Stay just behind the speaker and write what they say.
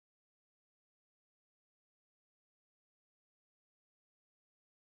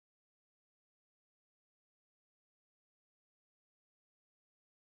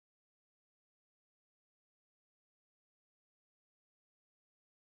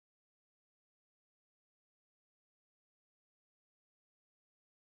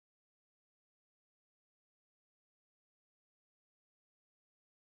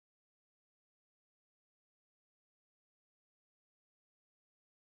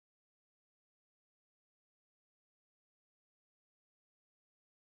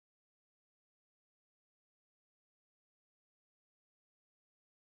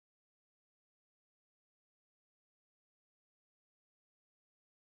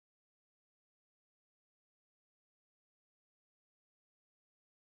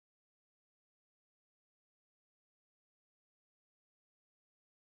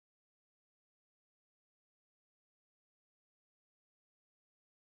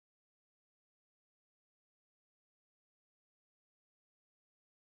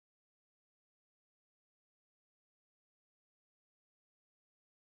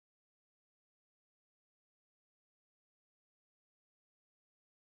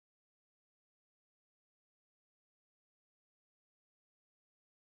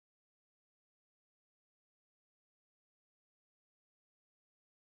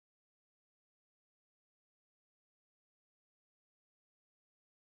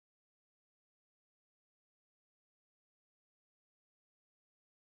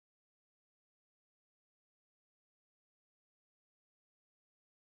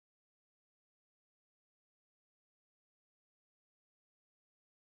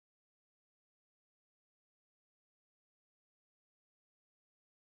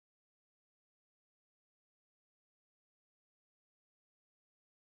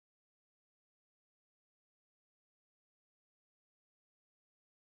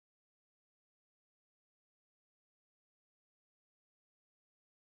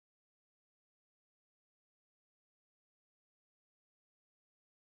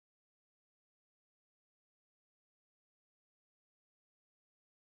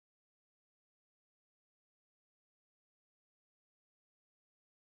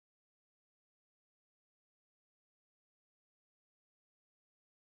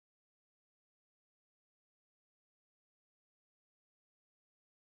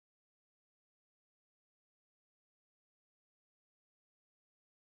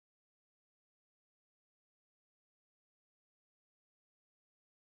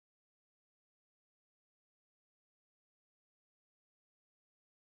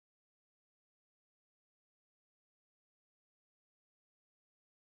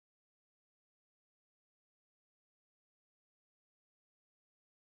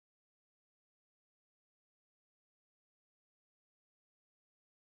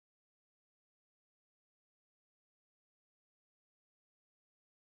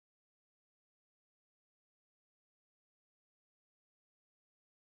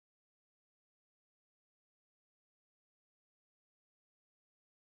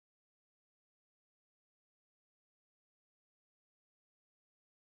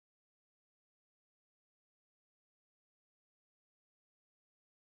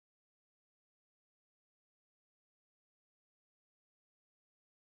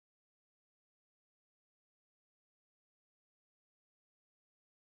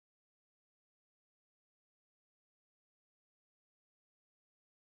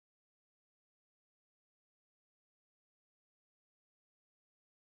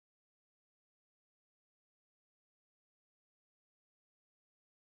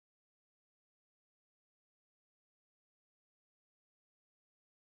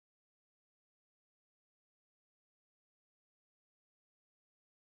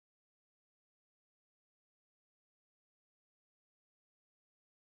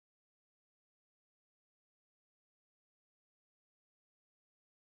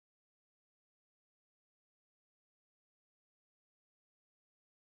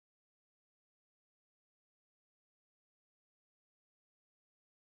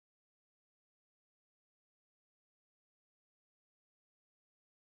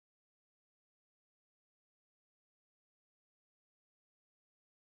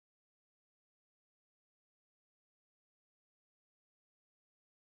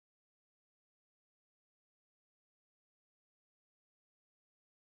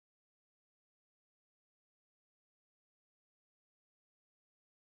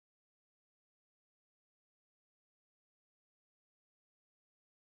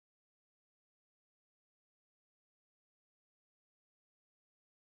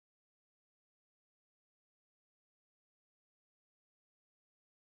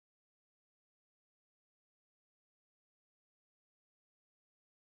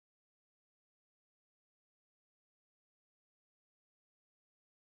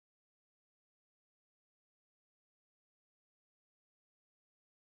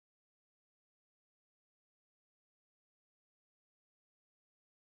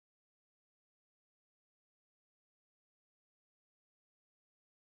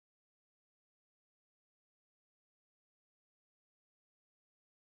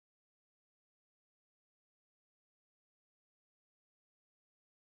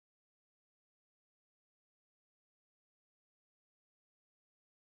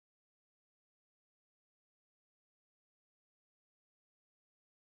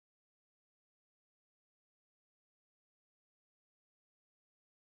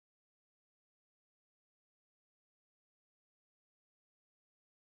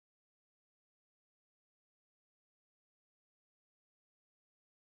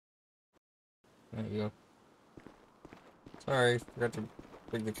There you go. Sorry, forgot to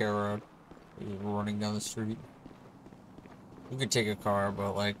bring the camera out. We're running down the street. We could take a car,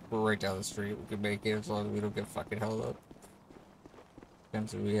 but like, we're right down the street. We can make it as long as we don't get fucking held up.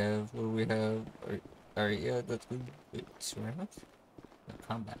 Depends what we have. What do we have? Alright, yeah, that's good. Wait, ceramics? No,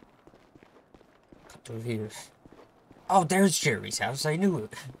 combat. Cut through here. Oh, there's Jerry's house. I knew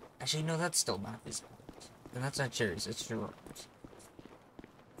it. Actually, no, that's still not his house. And that's not Jerry's, it's Jerome's.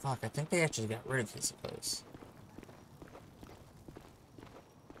 Fuck, I think they actually got rid of his place.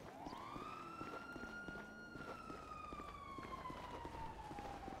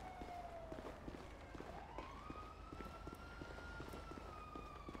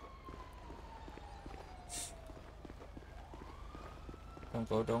 Don't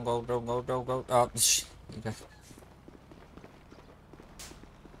go, don't go, don't go, don't go. Oh, shit. You got...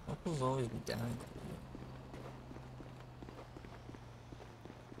 Locals always be dying.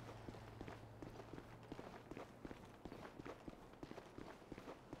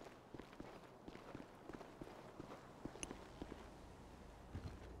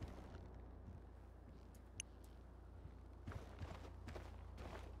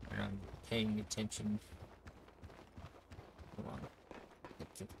 I'm paying attention. Come on.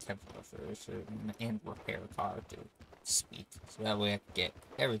 Get to the temple first and repair a car to speak. So that way I can get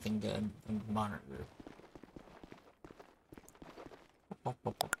everything done and monitor. Well,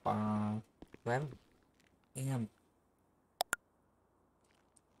 damn.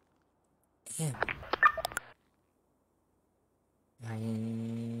 Damn.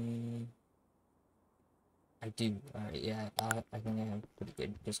 I do. Alright, yeah, I think I have a pretty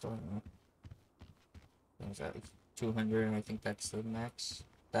good pistol. Is that like 200? And I think that's the max.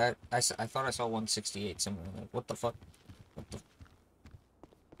 That I thought I saw 168 somewhere. Like, what the fuck? What the?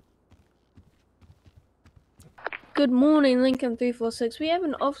 Good morning, Lincoln 346. We have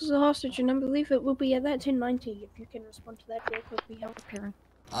an officer hostage, and I believe it will be at that 1090. If you can respond to that real quick, we have repairing.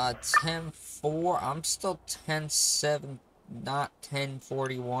 10-4. I'm still 10-7, not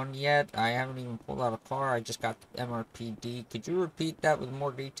 10-41 yet. I haven't even pulled out a car. I just got the MRPD. Could you repeat that with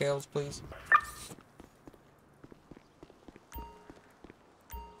more details, please?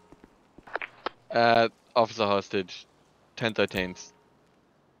 Officer hostage, 1013.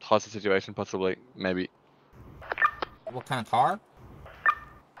 Hostage situation, possibly, maybe. What kind of car?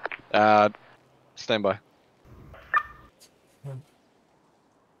 Stand by.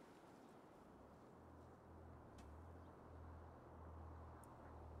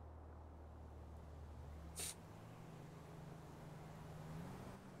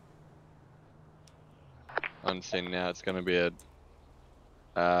 On scene now, it's going to be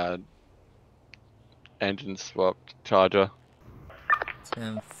a engine swapped Charger.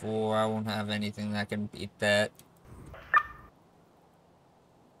 10-4. I won't have anything that can beat that.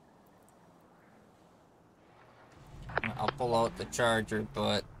 I'll pull out the Charger,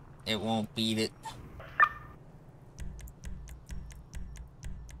 but it won't beat it.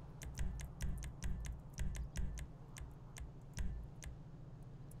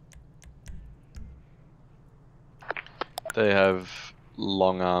 They have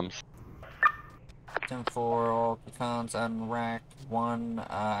long arms. 10-4, all pecans on rack 1.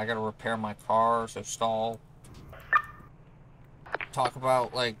 I gotta repair my car, so stall. Talk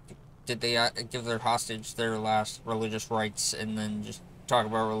about, like, did they give their hostage their last religious rites, and then just talk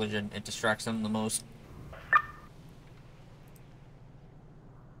about religion. It distracts them the most.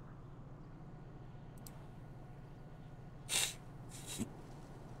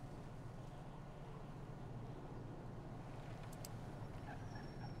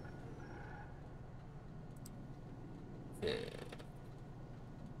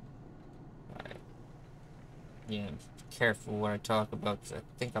 Yeah, careful what I talk about, because I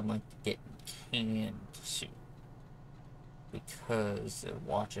think I might get canned soon. Because they're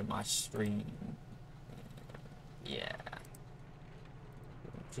watching my stream. Yeah.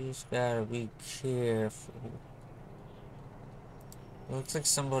 Just gotta be careful. Looks like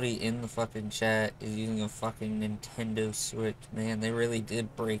somebody in the fucking chat is using a fucking Nintendo Switch. Man, they really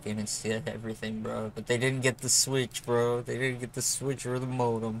did break in and steal everything, bro. But they didn't get the Switch, bro. They didn't get the Switch or the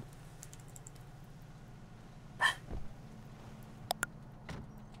modem.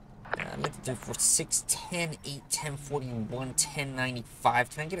 I'm looking through for 6, 10, 8, 10, 41, 10, 95.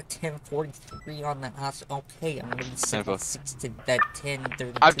 Can I get a 10, 43 on that house? Okay, I'm gonna be 6 to that 10,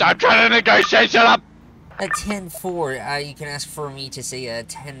 32. I'm trying to negotiate, shut up! A 10, 4. You can ask for me to say a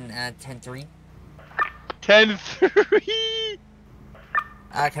 10, 10, 3. 10, 3!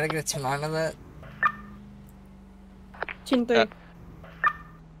 Can I get a 10 line on that? 10-3.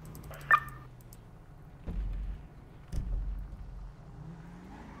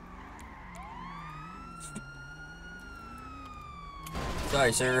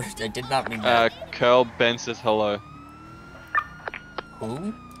 Sorry, sir. I did not mean that. Curl Ben says hello.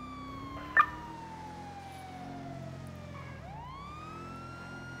 Who?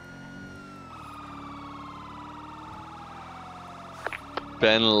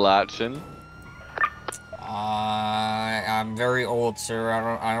 Ben Latchin. I'm very old, sir.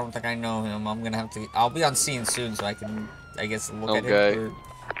 I don't think I know him. I'm gonna have to. I'll be on scene soon, so I can, I guess, look at Okay. him.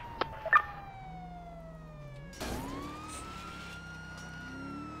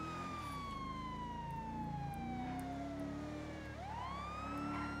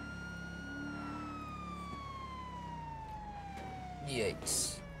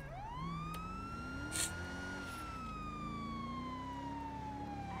 Yikes.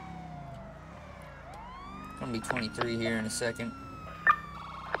 Gonna be 23 here in a second.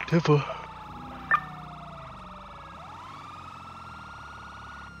 Never.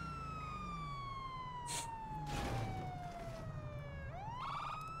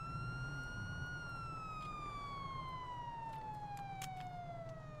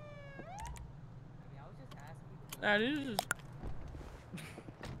 That is.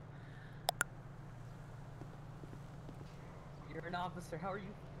 You're an officer. How are you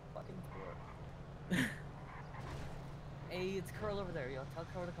fucking poor? Hey, it's Curl over there. Yo, tell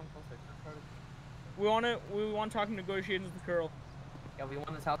Curl to come closer. Tell Curl to... We want to talk negotiations with Curl. Yeah, we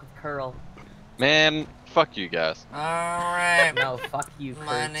want to talk with Curl. Man, fuck you guys. Alright. No, fuck you,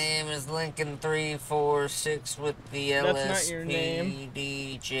 My Kurt. name is Lincoln 346 with the That's not your name.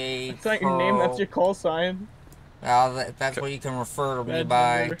 J.Curl. That's not your name, that's your call sign. Well, that's what you can refer to me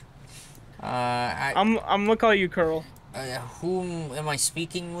Badge by. number. I'm gonna call you Curl. whom am I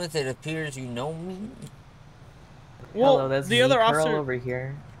speaking with? It appears you know me. Well, Hello, that's the me, other Curl officer over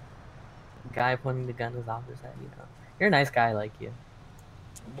here. Guy pointing the gun at his officer's head, you know. You're a nice guy like you.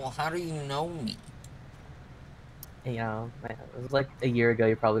 Well, how do you know me? You know, it was like a year ago,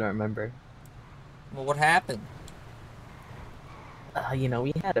 you probably don't remember. Well, what happened? You know,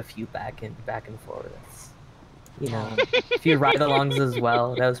 we had a few back and forths. You know, a few ride-alongs as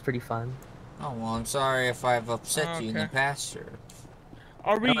well. That was pretty fun. Oh, well, I'm sorry if I've upset you in the Okay. past, sir.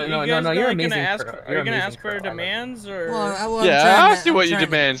 Are we? No, you no, guys no, gonna, you're gonna amazing, ask? Curl. Are You're you gonna amazing, ask for Curl. I love you. demands or? Well, Yeah, I asked you what your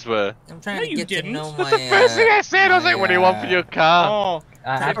demands were. I'm trying No, to you get to didn't. know my. First thing I said, I was like, what do you want for your car? Oh,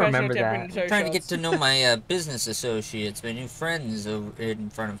 I don't remember that. I'm trying to get to know my business associates, my new friends over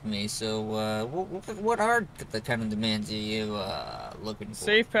in front of me. So, what are the kind of demands are you looking for?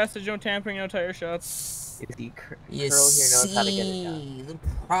 Safe passage, no tampering, no tire shots. You Curl You here knows how to get it done. see, the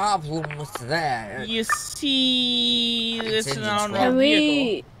problem with that. You see, It's it's an engine swap. unmarked Can vehicle.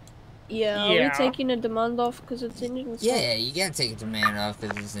 we? Yeah, are Yeah. we taking a demand off because it's engine swap? Yeah, you gotta take a demand off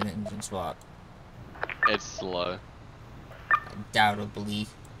because it's an engine swap. It's slow. Undoubtedly.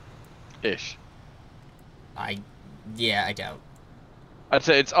 Ish. Yeah, I doubt. I'd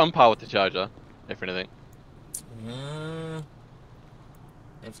say it's on par with the Charger, if anything.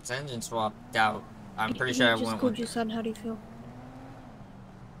 If it's engine swap, doubt. I'm pretty He sure I just went called with you son. How do you feel?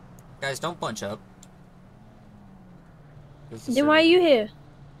 Guys, don't bunch up. Then why are you here?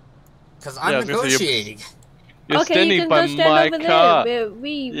 Because Yeah, I I'm was gonna say, negotiating. You're Okay, standing you can by go stand my over car. there where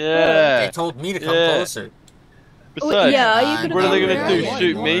we Yeah. They told me to come Yeah. closer. Besides, yeah, you I'm could've what are they gone gonna there. do? Yeah,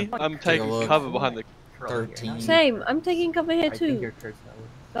 Shoot yeah. me? I'm taking look. cover behind the. Curl here. 13. Now Same. I'm taking cover here I think you're too. Kurt's nose.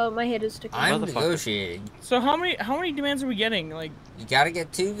 Oh, my head is sticking. I'm Motherfucker. negotiating. So how many demands are we getting? Like, You gotta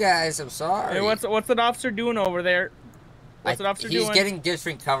get two guys, I'm sorry. hey, what's that officer doing over there? What's that officer He's doing? getting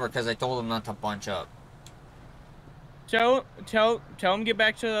different cover because I told him not to bunch up. Tell him get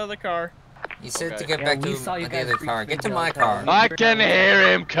back to the other car. He said Okay. to get Yeah, back we to saw you the guys other freak car. Get to freaking my out, car. though. I can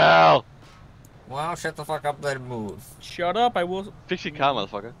hear him, Curl. Well, shut the fuck up, let him move. Shut up! I will. Fix your car,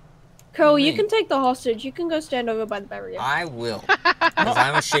 motherfucker. Curl, you Me. can take the hostage. You can go stand over by the barrier. I will. Because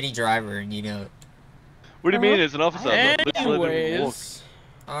I'm a shitty driver and you know it. What do you mean? It's an officer. Let's let him walk. Anyways,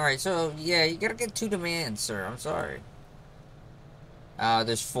 Alright, so, yeah, you gotta get two demands, sir. I'm sorry.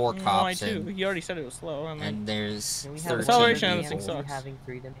 There's 4 why cops too? He already said it was slow. I mean, and there's Can we have 13 Acceleration on this people. thing demands? sucks. Having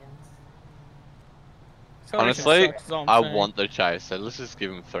 3 demands? acceleration Honestly, sucks, is all I'm I saying. want the chase, so let's just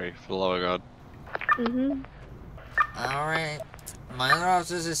give him 3 for the love of God. Mm-hmm. Alright. My other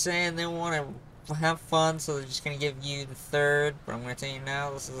officers are saying they want to have fun, so they're just gonna give you the 3rd. But I'm gonna tell you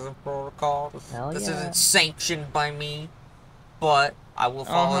now, this is a protocol. Hell This yeah. isn't sanctioned by me, but I will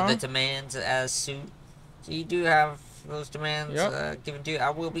follow Uh-huh. the demands as suit. So you do have those demands Yep. given to you. I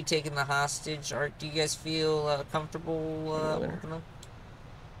will be taking the hostage. Do you guys feel comfortable working them?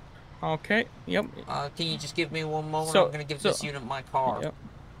 Okay. Yep. Can you just give me one moment? So- I'm gonna give so- this unit my car. Yep.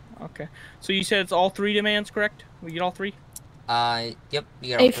 Okay. So you said it's all 3 demands, correct? We get all 3? Yep. You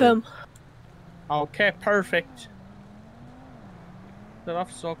got A firm. Okay, perfect. That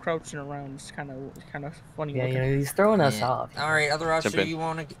officer's all crouching around. It's kind of funny Yeah, looking. he's throwing us Yeah. off. All right, other officer, in. you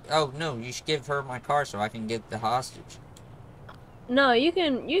want to? Oh no, you should give her my car so I can get the hostage. No, you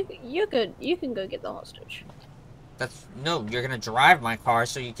can go get the hostage. No, you're gonna drive my car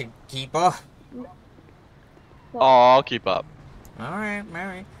so you can keep up. Oh, I'll keep up. All right.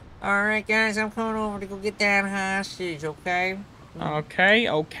 All right, guys, I'm coming over to go get that hostage. Okay. Okay.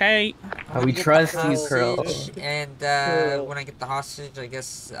 I'm gonna We get the trust you, Curl. hostage, and when I get the hostage, I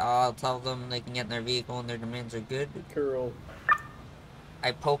guess I'll tell them they can get in their vehicle and their demands are good. Curl.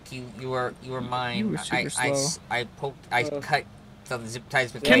 I poke you. You were mine. You were super slow. I poked. I cut the zip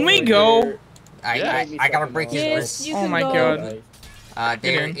ties with. Can my we finger. go? I gotta break his Yes, wrist. you Oh can my go. God.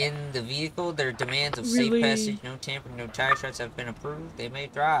 They're in. in the vehicle. Their demands of Really? safe passage, no tampering, no tire shots have been approved. They may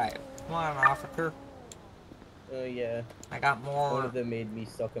drive. Come on, officer. Oh yeah. I got One more. of them made me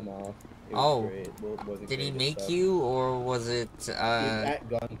suck him off. It was Oh. great. Well, it wasn't Did he great, it make sucked. you, or was it? At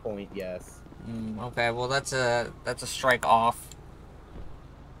gunpoint, yes. Okay. Well, that's a strike off.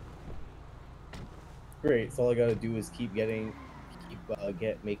 Great. So all I gotta do is keep making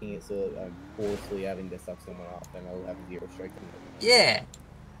it so that I'm forcefully having to suck someone off, and I'll have 0 strike. Yeah.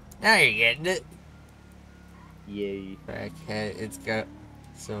 Now you're getting it. Yay. Okay, it's got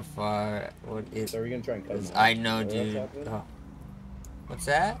so far. What is? So are we gonna try and cut him off? I know, Is that what's dude. happening? Oh. What's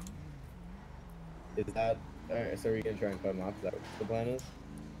that? Is that alright? So are we gonna try and cut him off? Is that what the plan is?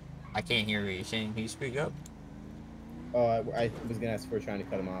 I can't hear what you're saying. Can you speak up? Oh, I was gonna ask for trying to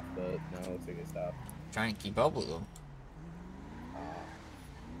cut him off, but no, it looks like it stopped. Try and keep up with them.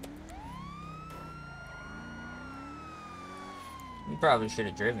 You probably should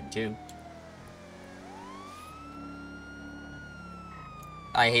have driven too.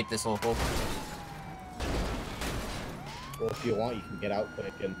 I hate this local. Well, if you want, you can get out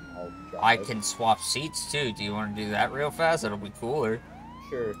quick and I'll drive. I can swap seats too. Do you want to do that real fast? That'll be cooler.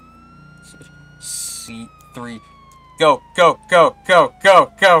 Sure. Seat 3. Go, go, go, go,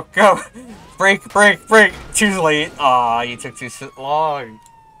 go, go, go. Brake, brake, brake. Too late. Aw, you took too long.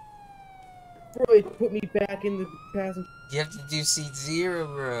 Bro, it put me back in the passenger. You have to do seat 0,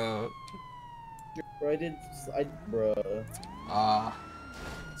 bro. Bro, bruh. Ah,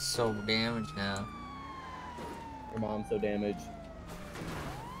 so damaged now. Your mom's so damaged.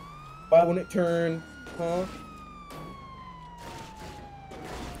 Why won't it turn? Huh?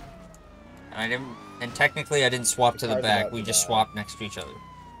 And technically I didn't swap to the car's back. about We to just die. swapped next to each other.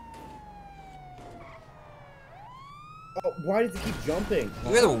 Oh, why does it keep jumping?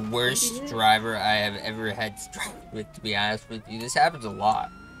 You're the worst driver I have ever had to drive with, to be honest with you. This happens a lot.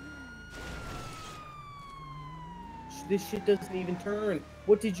 This shit doesn't even turn.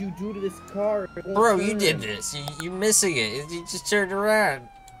 What did you do to this car? It won't Bro, you turn. did this. You're missing it. You just turned around.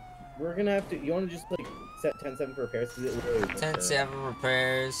 We're gonna have to. You wanna just like set 10-7 for repairs? 'Cause it literally won't turn. 10-7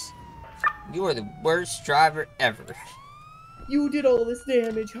 repairs. You are the worst driver ever. You did all this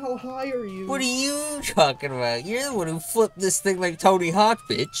damage. How high are you? What are you talking about? You're the one who flipped this thing like Tony Hawk,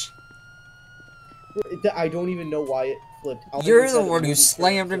 bitch. I don't even know why it flipped. All I You're know the is that one it who moved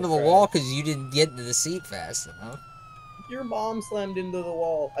slammed so into the fast. wall because you didn't get into the seat fast enough. Your mom slammed into the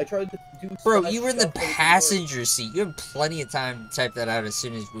wall. I tried to do. Bro, slash you were in the shuffle, it didn't work. passenger seat. You had plenty of time to type that out as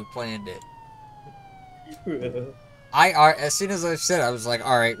soon as we planned it. As soon as I said it, I was like,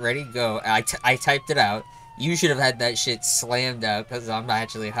 alright, ready, go. I typed it out. You should have had that shit slammed out because I'm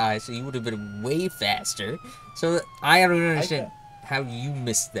actually high, so you would have been way faster. So I don't understand how you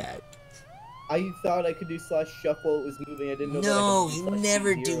missed that. I thought I could do slash shuffle. It was moving. I didn't know. No, that I you could do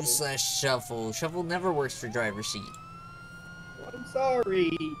never slash do zero. slash shuffle. Shuffle never works for driver's seat. I'm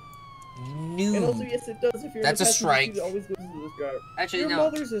sorry. You knew. And also, yes, it does. If you're That's in a the passenger strike. seat, it always goes to the driver. Actually, Your no.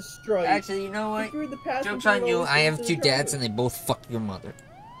 mother's a strike. Actually, you know If what? you're in the passenger, Joke's on it you. always I goes have to two the dads and driver. they both fuck your mother.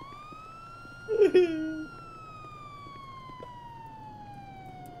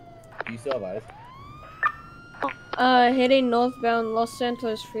 Do you still have eyes? Heading northbound Los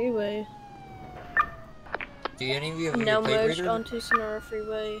Santos Freeway. Do any of you have Now your plate merged reader? onto Sonora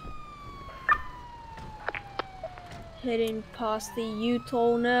Freeway. Heading past the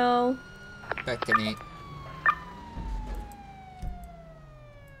U-toll now. Back to Nate.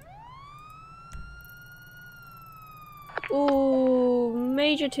 Ooh,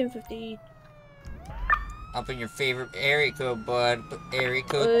 major 1050. Up in your favorite area code, bud. Area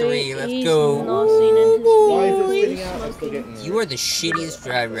code Wait, 3. Let's he's go. not seen in his Why is it vehicle. spinning out? I'm still getting there. You are the shittiest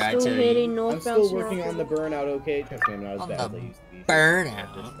driver, I Still tell heading you. northbound I'm still Sonora working on the Freeway. burnout, okay? Trust me, I'm not as On bad the as I used to be.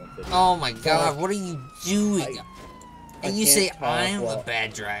 burnout? Oh my god, what are you doing? And you can't say talk I'm well. a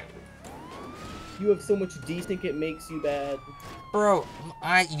bad driver. You have so much desync, it makes you bad. Bro,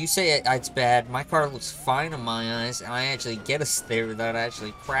 you say it's bad. My car looks fine in my eyes, and I actually get us there without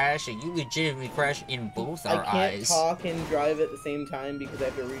actually crashing. You legitimately crash in both our eyes. I can't talk and drive at the same time because I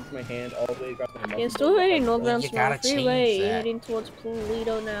have to reach my hand all the way across my muscle. Yeah, still heading northbound you Small gotta Freeway, change that. heading towards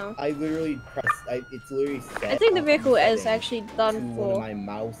Toledo now. I literally press. It's literally set. I think the on vehicle is settings actually done to for. one of my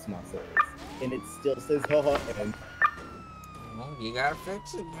mouse muscles, and it still says haha. And Well, you gotta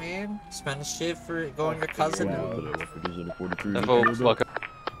fix it, man. Spend a shift for going to cousin.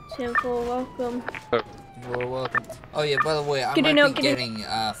 Simple, welcome. You're welcome. Oh yeah, by the way, I Get in might now, be get in.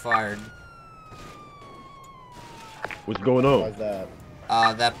 getting fired. What's going on? why's that?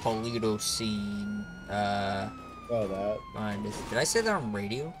 That Polito scene. Oh, that. Behind us. Did I say that on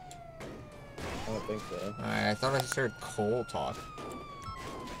radio? I don't think so. Alright, I thought I just heard Cole talk.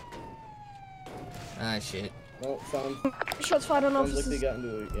 Ah, shit. No, sounds. Shots fired on Sounds like they officers. got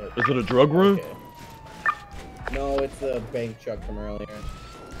into it. Yeah. Is it a drug run? Okay. No, it's the bank truck from earlier.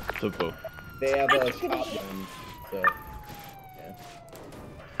 Typical. They have a shotgun, so yeah.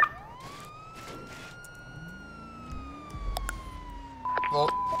 Well,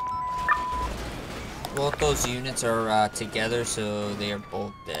 both those units are together, so they are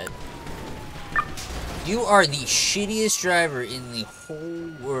both dead. You are the shittiest driver in the whole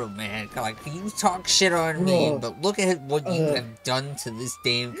world, man. Like, you talk shit on me, but look at what you have done to this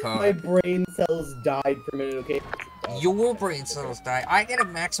damn car. My brain cells died per minute, okay? Your brain cells die. I get a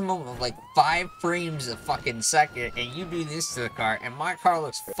maximum of like 5 frames a fucking second, and you do this to the car, and my car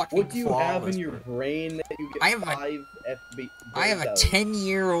looks fucking What do you flawless, have in your bro. brain that you get I have 5 FB? I have a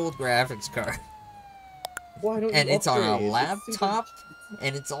 10-year-old graphics card. Why don't And you it's on a upgrade? It's laptop, super-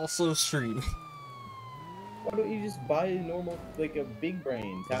 and it's also streaming. Why don't you just buy a normal, like a big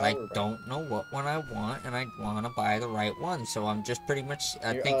brain tower? I don't know what one I want, and I want to buy the right one, so I'm just pretty much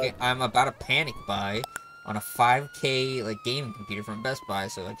thinking I'm about to panic buy on a 5K like gaming computer from Best Buy,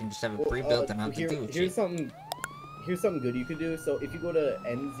 so I can just have it pre-built and not have to do it. Here's something good you could do. So if you go to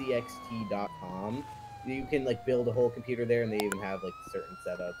nzxt.com, you can like build a whole computer there, and they even have like certain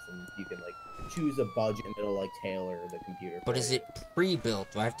setups, and you can like choose a budget and it'll like tailor the computer. But is it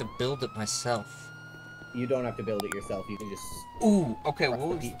pre-built? Do I have to build it myself? You don't have to build it yourself. You can just. Ooh, okay.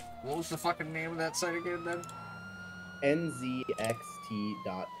 What was the fucking name of that site again, then? nzxt.com.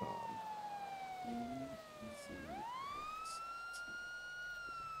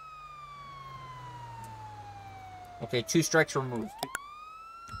 Okay, 2 strikes removed.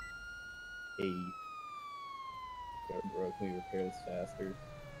 Hey. Bro, can we repair this faster?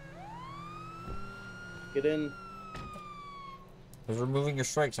 Get in. I was removing your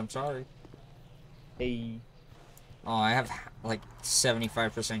strikes. I'm sorry. Hey. Oh, I have like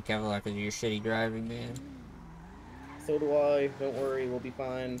 75% Kevlar because of your shitty driving, man. So do I. Don't worry, we'll be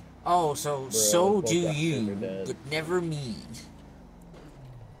fine. Oh, so both do officers you, are dead. but never me.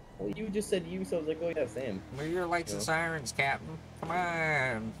 Well, you just said you, so I was like, oh yeah, Sam. Where are your lights and sirens, Captain? Come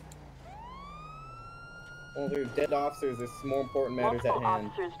on. Well, they're dead officers. There's more important matters at hand.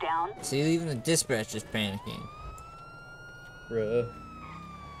 Officers down. See, even the dispatch is panicking. Bruh.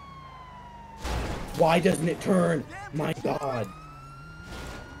 Why doesn't it turn? My god.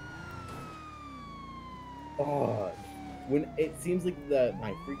 God. When it seems like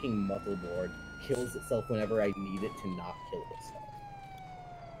my freaking motherboard kills itself whenever I need it to not kill itself.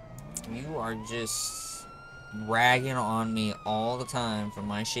 You are just ragging on me all the time for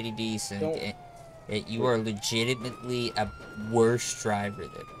my shitty desync. You are legitimately a worse driver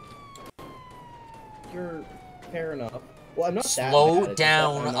than me. You're fair enough. Well, I'm not Slow that bad.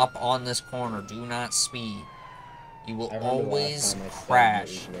 down up on this corner. Do not speed. You will always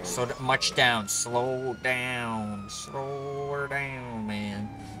crash. So much down. Slow down. Slower down, man.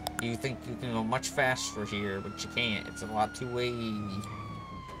 You think you can go much faster here, but you can't. It's a lot too wavy.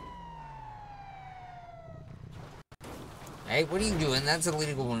 Hey, what are you doing? That's a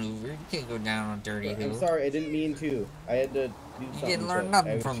illegal maneuver. You can't go down on dirty hill. I'm sorry, I didn't mean to. I had to do something. You didn't learn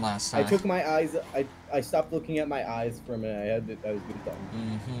nothing from last time. I took my eyes. I stopped looking at my eyes for a minute. I was doing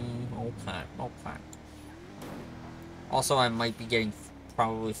something. Okay. Also, I might be getting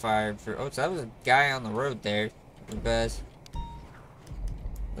probably fired for. Oh, so that was a guy on the road there. Because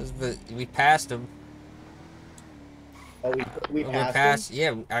we passed him. Oh, we passed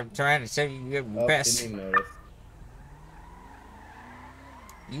him? Yeah, I'm trying to tell you, we passed. Didn't even notice.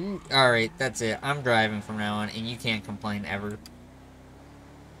 Alright, that's it. I'm driving from now on, and you can't complain ever.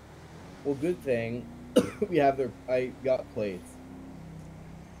 Well, good thing we have I got plates.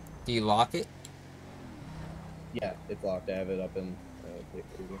 Do you lock it? Yeah, it's locked. I have it up in plate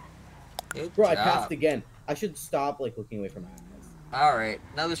freezer. Good Bro, job. I passed again. I should stop like looking away from my eyes. Alright,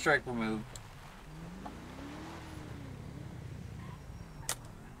 another strike removed.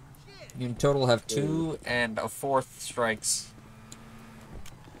 You in total have 2 and a 4th strikes.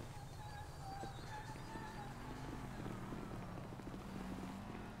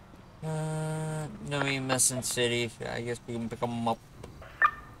 No EMS in city. I guess we can pick them up.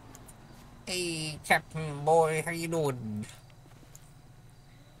 Hey, Captain Boy, how you doing?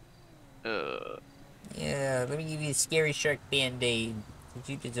 Yeah, let me give you a scary shark band-aid. Cause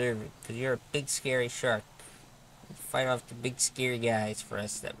you deserve it. Cause you're a big scary shark. Fight off the big scary guys for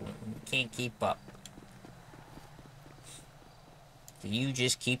us that we can't keep up. So you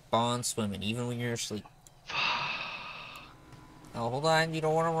just keep on swimming, even when you're asleep. Oh, hold on, you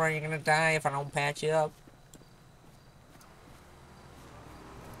don't want to run, you're gonna die if I don't patch you up.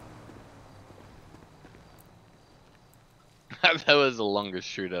 That was the longest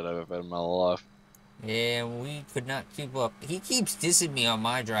shootout I've ever had in my life. Yeah, we could not keep up. He keeps dissing me on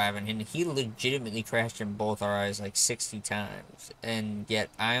my driving, and he legitimately crashed in both our eyes like 60 times. And yet,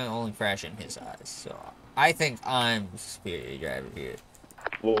 I only crash in his eyes. So, I think I'm the superior driver here.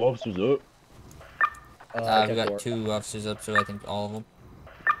 What officer's up? We got 2 officers up, so I think all of them.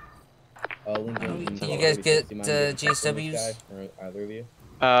 Lincoln, Can you guys get GSWs? Either of you?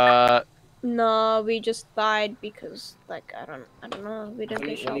 No, we just died because, like, I don't know. We didn't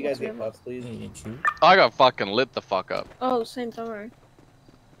get shot. When you guys get cuffs, please. I got fucking lit the fuck up. Oh, same time.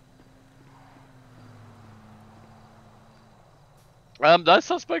 That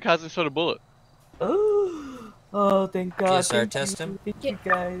suspect hasn't shot a bullet. Oh, thank God. GSR test him. Thank you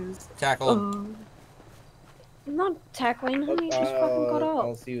guys. Tackle him. I'm not tackling him. He just fucking got up.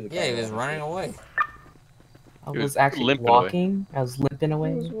 I'll see you. Yeah, he was running away. I was actually walking. I was limping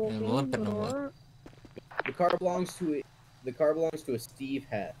away. Limping away. The car belongs to a Steve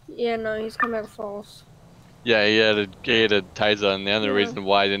Head. Yeah, no, he's come back false. Yeah, he had a taser, and the only reason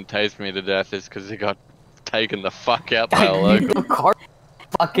why he didn't tase me to death is because he got taken the fuck out by a local. The car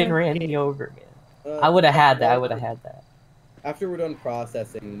fucking ran me over, man. I would have had that. I would have had that. After we're done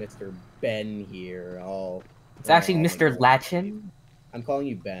processing Mr. Ben here, It's actually Mr. Latchin. I'm calling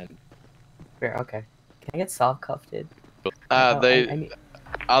you Ben. Fair, okay. Can I get soft cuffed?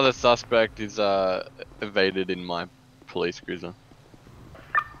 Other suspect is evaded in my police cruiser.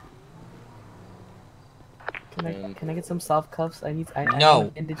 Can I get some soft cuffs?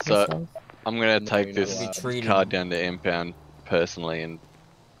 No. So I'm gonna take this car down to impound personally, and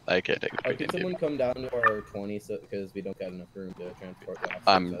they can take a picture. Can someone come down to our 20 because we don't got enough room to transport the officers?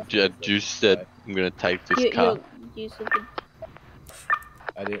 I'm just said I'm gonna take this car.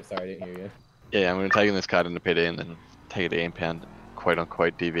 I didn't hear you. Yeah, I'm gonna take this car into PD and then take it to impound, quote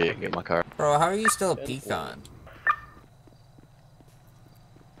unquote DV, and get my car. Bro, how are you still a pecan?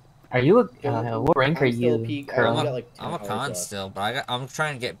 Are you a what rank are you, Curl? I'm a con still, but I'm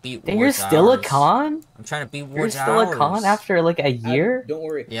trying to get beat. Then you're still a con? I'm trying to beat You're Ward's still a con after like a year? Don't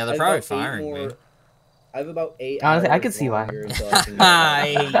worry. Yeah, they're probably firing me. I have about 8 Honestly, hours. I can see why.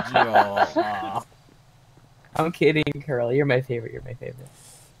 I hate you all. I'm kidding, Curl. You're my favorite. You're my favorite.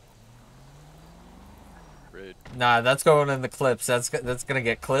 Nah, that's going in the clips. That's gonna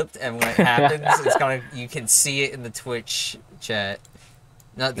get clipped, and when it happens, you can see it in the Twitch chat,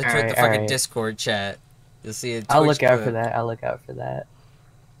 not the the fucking Discord chat. You'll see it. I'll look out for that. I'll look out for that.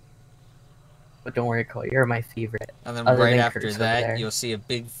 But don't worry, Cole. You're my favorite. And then right after that, you'll see a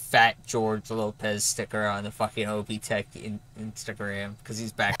big fat George Lopez sticker on the fucking OP Tech Instagram because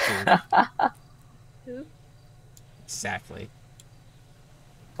he's back too. Who? Exactly.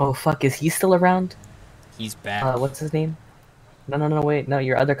 Oh fuck! Is he still around? He's back. What's his name? No, wait. No,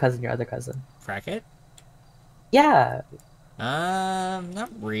 your other cousin. Crackhead? Yeah. Not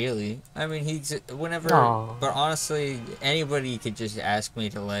really. I mean, he's whenever. Aww. But honestly, anybody could just ask me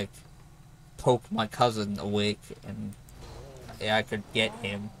to like poke my cousin awake, and yeah, I could get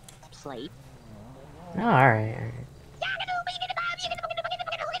him. Plate. Oh, all right.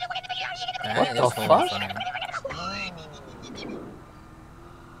 What the fuck?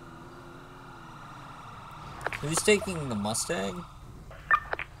 Who's taking the Mustang?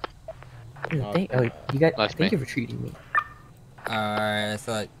 Thank you for treating me. Alright, I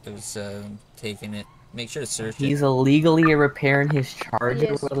thought it was taking it. Make sure to search it. He's illegally repairing his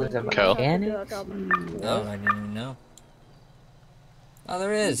charger with a Cal? mechanic? Oh, I didn't even know. Oh,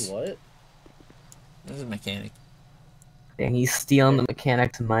 there is. What? There's a mechanic. And he's stealing the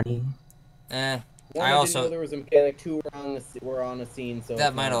mechanic's money. I also there was a mechanic. 2 were on the scene, so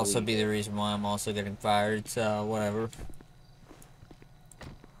that might also be the reason why I'm also getting fired. So whatever.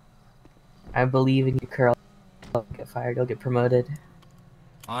 I believe in you, Curl. You'll get fired. You'll get promoted.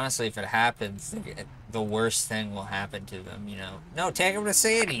 Honestly, if it happens, the worst thing will happen to them. You know. No, take him to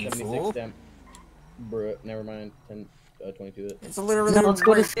Sandy, you fool. Bruh, never mind. 22 it. It's literally. No, let's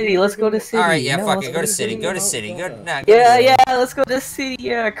go to city. Let's go to city. All right, yeah, no, fuck let's it. Go to city. Go to Mount city. Go. Jonah. Nah, go to Yeah, city. yeah, let's go to city.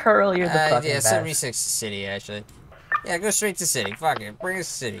 Yeah, Curl, you're the fucking Yeah, best. 76 city actually. Yeah, go straight to city. Fuck it. Bring us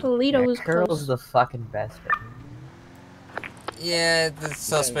to city. Toledo Yeah, is Curl's close. the fucking best. Yeah, the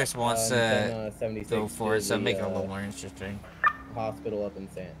suspect wants to 76 go for it, so to make it the, a little more interesting. hospital up in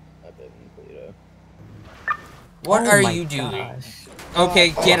Toledo. What Oh are my you doing? gosh. Okay,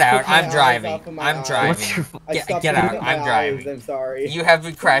 get I out. took my I'm eyes driving. off of my I'm eyes. driving. I Get stopped out. looking at my I'm driving. eyes, I'm sorry. You have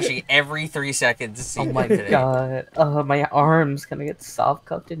been crashing every 3 seconds this Oh season my today. god. My arm's gonna get soft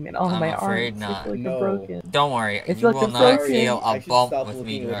cuffed in, man. Oh, I'm my afraid arms. not. I feel like No. they're broken. Don't worry, It's you like will a not broken- feel I a should bump stop with me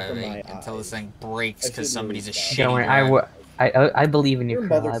looking away from driving my until this eyes. thing breaks I because should somebody's a lose that. shitty Don't worry, driver. I believe in you, Your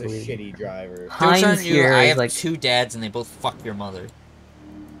Curl. I mother's a believe in shitty you. driver. Joke's Heinz on you, here I is have like 2 dads and they both fuck your mother.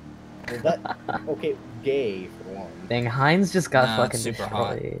 Well, that okay, gay for one. Dang, Heinz just got No, it's fucking super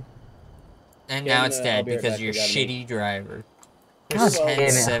hot. destroyed. And Okay, now I'm it's gonna- dead I'll be right because back, you're we gotta shitty driver. God Well, damn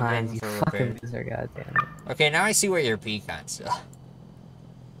it, 10-7 Heinz, you for fucking repair. loser, goddammit. Okay, now I see where your pecans still.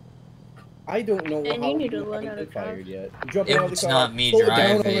 I don't know And how you need to you learn haven't how to been drive. fired yet. Jump out of the It's car. not me Slow it down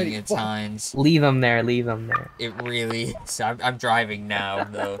driving, already. it's Fuck. Heinz. Leave him there, leave him there. It really is. I'm driving now,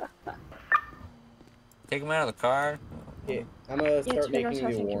 though. Take him out of the car. Okay, I'm gonna start to be honest, making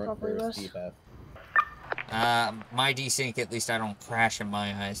I the think you warrant probably for was. CPAP. My desync, at least I don't crash in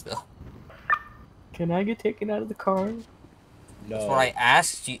my eyes, though. Can I get taken out of the car? No. That's what I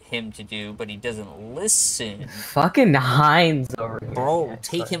asked him to do, but he doesn't listen. Fucking Heinz over here. Bro, Yeah,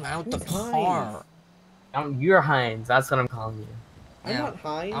 take sorry. him out the Who's car. Heinz? You're Heinz, that's what I'm calling you. I'm Yeah, not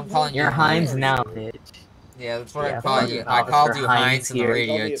Heinz. I'm calling You're you Heinz Heinz. now, bitch. Yeah, that's what Yeah, I call fuck you. it, I called Officer you Heinz Heinz in the here.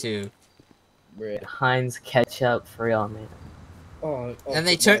 radio, too. Red. Heinz ketchup for real, man. Oh, And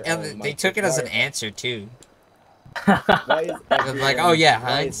they took it as an answer, too. Why is It was like, oh yeah, why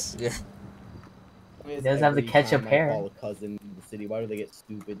Heinz. Yeah. Why is He does have the every ketchup time hair. I call a cousin in the city, why do they get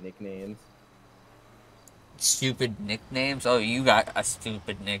stupid nicknames? Stupid nicknames? Oh, you got a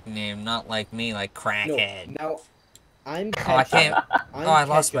stupid nickname, not like me, like Crackhead. No, now I'm Oh, I ketchup. can't. I'm Oh, I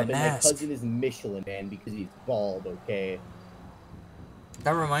lost my ketchup, and mask. my cousin is Michelin Man because he's bald. Okay.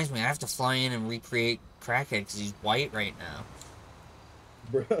 That reminds me, I have to fly in and recreate Crackhead because he's white right now.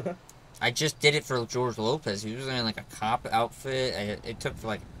 Bruh. I just did it for George Lopez. He was in like a cop outfit. It took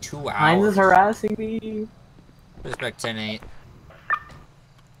like 2 hours. Heinz is harassing me. Respect 10-8.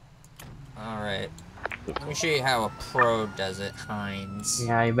 Alright. Let me show you how a pro does it, Heinz.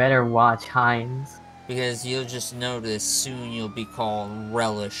 Yeah, you better watch Heinz. Because you'll just notice soon you'll be called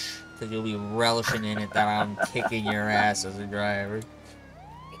Relish. Because you'll be relishing in it that I'm kicking your ass as a driver.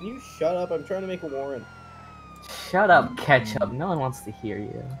 Can you shut up? I'm trying to make a warrant. Shut up, ketchup. No one wants to hear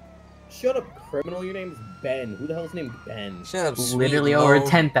you. Shut up, criminal. Your name's Ben. Who the hell's named Ben? Shut up, sweet Literally over low.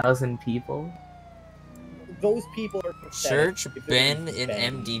 10,000 people. Those people are pathetic. Search If their Ben name's in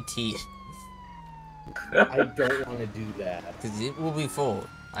Ben. MDT. I don't want to do that. Because it will be full.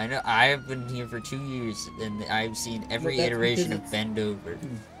 I know. I have been here for 2 years, and I've seen every that's iteration because of it's- Bend Over.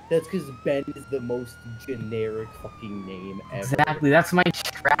 That's because Ben is the most generic fucking name ever. Exactly, that's my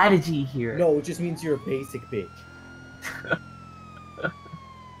strategy here. No, it just means you're a basic bitch.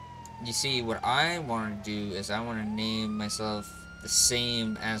 You see, what I want to do is I want to name myself the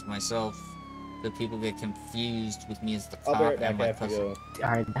same as myself, so people get confused with me as the I'll cop be right back. and I my have to cousin. go.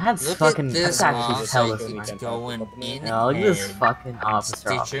 Alright, that's Look fucking. at this That's actually officer hella keeps smart. going in No, look at this head. fucking officer.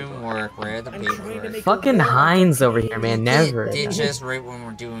 Stitching work, where the I'm trying to paperwork. make Fucking a warrant. Heinz over here, man. Never. Ditch us right when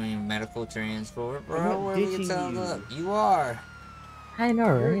we're doing medical transport, I'm bro. not Where we ditching get held you. up. You are. I know,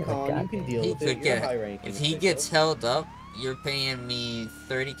 You're a right? con, Like, you can goddamn. deal He with it. could You're get. high ranking. If he gets held up, you're paying me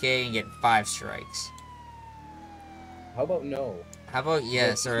 30K and getting 5 strikes. How about no? How about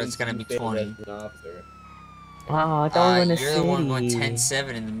yes, or it's gonna be 20. An officer. Oh, I thought we were in a You're the one going city.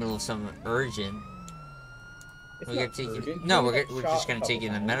 10-7 in the middle of something urgent. It's We're not gonna take you. urgent. No, You we're got we're shot just a gonna take you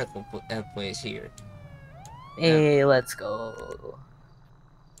in the couple medical place here. Hey, let's go.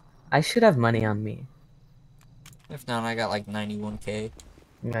 I should have money on me. If not, I got like 91K.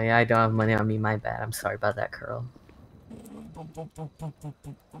 No, yeah, I don't have money on me. My bad. I'm sorry about that, Curl.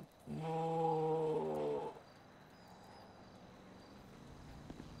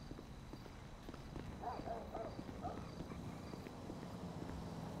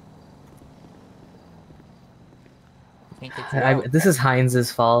 Can't get you out. This is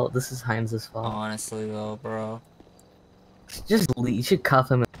Heinz's fault. This is Heinz's fault. Honestly, though, bro. Just leave. You should cuff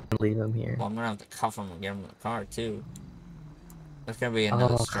him and leave him here. Well, I'm gonna have to cuff him and get him in the car too. That's gonna be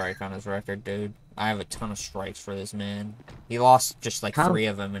another Oh. strike on his record, dude. I have a ton of strikes for this man. He lost just like How- 3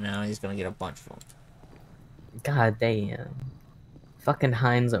 of them, and now he's gonna get a bunch of them. God damn. Fucking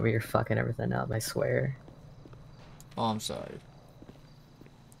Heinz over here fucking everything up, I swear. Oh, I'm sorry.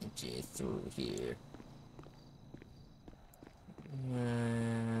 Get you through here.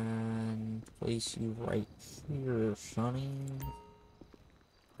 And place you right here, Sonny.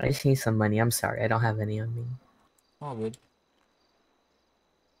 I just need some money. I'm sorry. I don't have any on me. All good.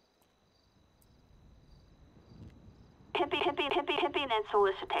 Hippie, and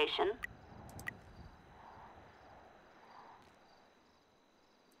solicitation.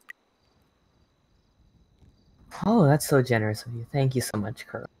 Oh, that's so generous of you. Thank you so much,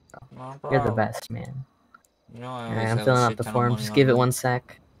 Curl. No You're the problem. best, man. You know I Alright, always I'm have a filling out shit the ton of form. money Just on give it me. 1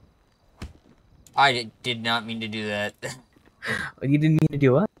 sec. I did not mean to do that. You didn't mean to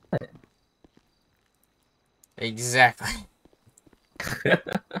do what? Exactly.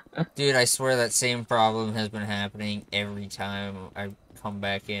 Dude, I swear that same problem has been happening every time I come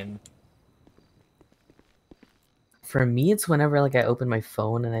back in. For me, it's whenever like I open my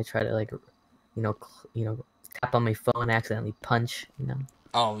phone and I try to like, tap on my phone and accidentally punch.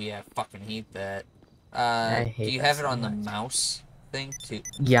 Oh yeah, I fucking hate that. I Do hate you that have it so on the much. mouse thing too?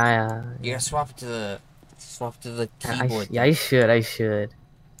 Yeah. You gotta swap it to the keyboard Yeah, thing. I should.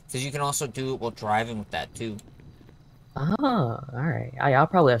 Cause you can also do it while driving with that too. Oh, alright. I'll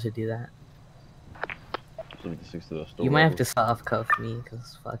probably have to do that. 76 to the store You might have robber. to soft cuff me,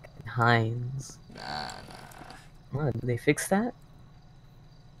 cause fucking Heinz. Nah. Oh, did they fix that?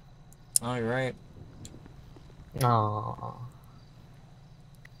 Oh, you're right. Oh.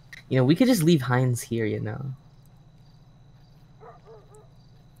 We could just leave Heinz here,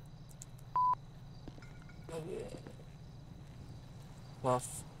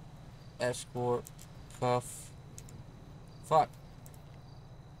 Cuff, escort, cuff. Fuck.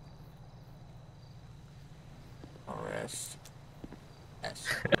 Arrest.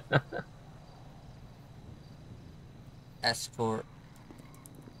 Escort. Escort.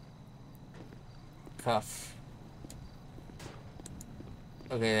 Cuff.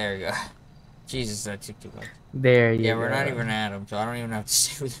 Okay, there we go. Jesus, that took too much. There you go. Yeah, we're not even at him, so I don't even have to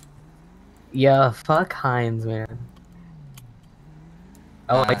stay with him. Yeah, fuck Heinz, man.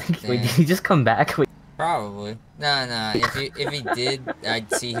 Oh, I think. Wait, did he just come back? Wait. Probably. Nah. If he did, I'd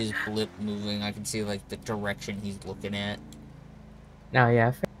see his blip moving. I can see like the direction he's looking at. No,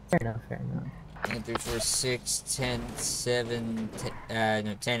 yeah, fair enough. 346, 10-7,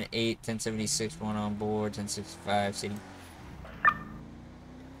 10-8, 10-76, one on board, 10-65, city.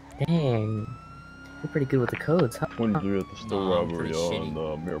 Dang. You're pretty good with the codes, huh? 23 at the store robbery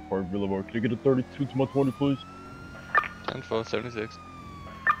on Mayor Park Boulevard. Can you get a 32 to my 20, please? 10-4, 76.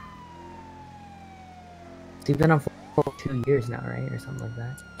 So you've been on for 2 years now, right? Or something like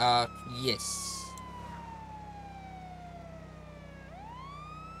that? Yes.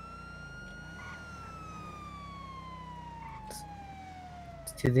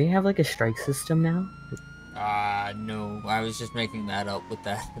 Do they have like a strike system now? No. I was just making that up with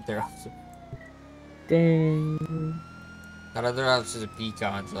their officer. Dang. That other officer's a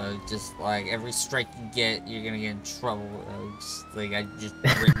pecan, so I was just like, every strike you get, you're gonna get in trouble. I just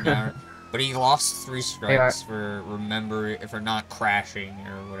written down. But he lost 3 strikes for not crashing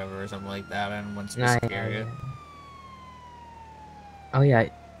or whatever, or something like that in one specific area. Yeah. Oh yeah.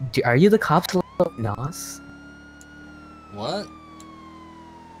 Are you the cops of NOS? What?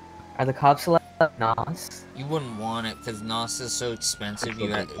 Are the cops allowed NOS? You wouldn't want it because NOS is so expensive. You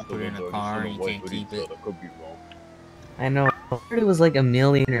got to put it in a car and you can't keep it. I know. I heard it was like $1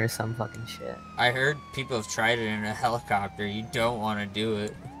 million or some fucking shit. I heard people have tried it in a helicopter. You don't want to do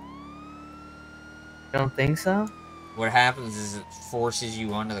it. You don't think so? What happens is it forces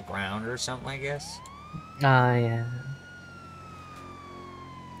you onto the ground or something, I guess. Yeah.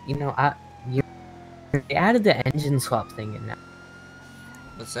 They added the engine swap thing in now.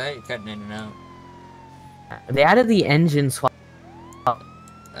 What's that? You're cutting in and out. They added the engine swap.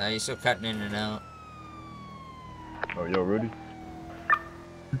 You're still cutting in and out. Are y'all ready?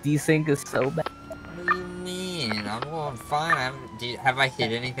 Desync is so bad. What do you mean? I'm going fine. Have I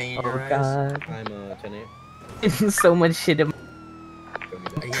hit anything in your eyes? God. I'm 10-8. So much shit in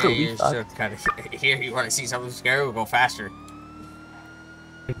Yeah, you're still kind of here. You want to see something scary? We'll go faster.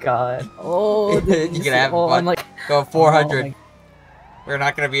 God. Oh, you can have fun. I'm like, go 400. Oh, we're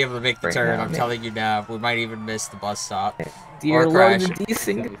not gonna be able to make the turn. now, I'm telling you now. We might even miss the bus stop. Dear or Lord, crash. the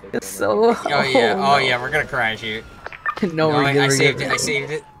desync is so. Oh yeah. No. Oh yeah. We're gonna crash here. No, I saved it. I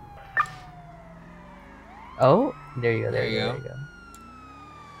saved it. Oh, there you go. There you go.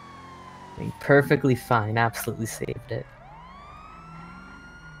 Perfectly fine. Absolutely saved it.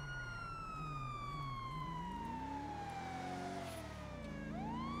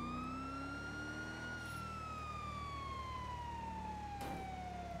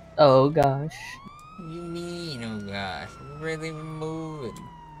 Oh gosh. You mean? Oh gosh, we're really even moving.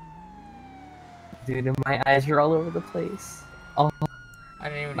 Dude, my eyes are all over the place. Oh, I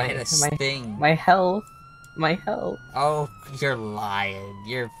didn't even hit a sting. my health. My health. Oh, you're lying.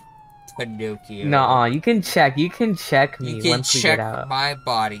 You're Pinocchio. Nuh-uh, you can check me You can once we get check out. my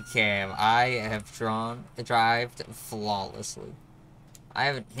body cam. I have drived flawlessly. I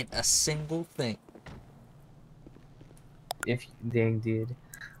haven't hit a single thing. Dang, dude.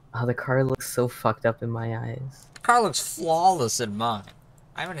 Oh, the car looks so fucked up in my eyes. The car looks flawless in mine.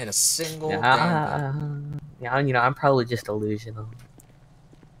 I haven't hit a single damn thing. Yeah, you know, I'm probably just delusional.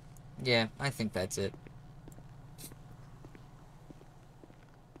 Yeah, I think that's it.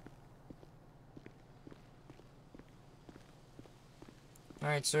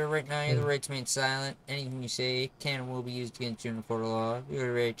 Alright, sir, right now you have the right to remain silent. Anything you say can and will be used against you in the court of law. You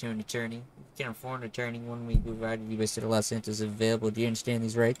are right to an attorney. You can afford an attorney when we provided you with Los Santos available. Do you understand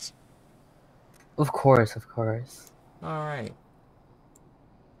these rights? Of course, of course. Alright.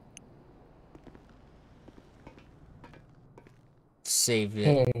 Saved it.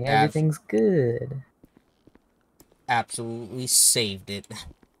 Hey, everything's good. Absolutely saved it.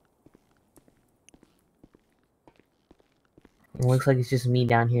 It looks like it's just me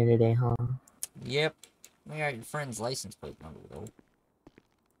down here today, huh? Yep. We got your friend's license plate number, though.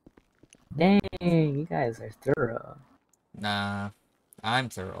 Dang, you guys are thorough. Nah. I'm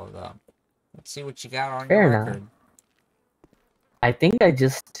thorough, though. Let's see what you got on Fair your enough. record. I think I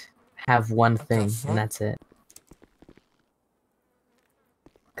just have one What the thing, fuck? and that's it.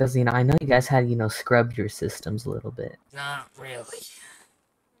 Because, you know, I know you guys had, you know, scrubbed your systems a little bit. Not really.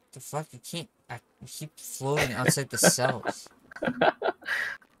 The fuck? You can't. You keep floating outside the cells.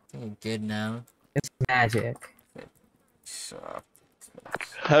 You're good now. It's magic.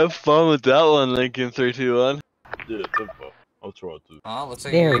 Have fun with that one, Lincoln 321. Yeah, tempo. I'll try to. Oh, looks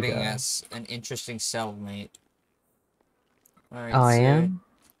like There you're we getting go. us an interesting cellmate. Alright, Oh, I sir. am?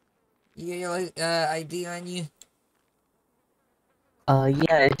 You got your ID on you?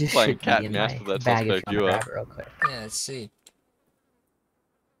 Yeah, it just Playing should cat be in and mouse my with that bag if suspect you you want are. to grab it real quick. Yeah, let's see.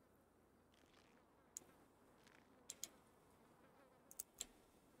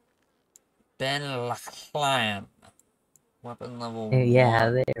 Ben Lachlan. Weapon level Yeah,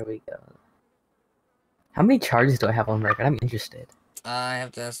 1. there we go. How many charges do I have on record? I'm interested. I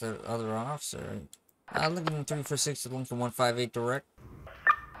have to ask the other officer. Lincoln 346 to Lincoln 158 direct.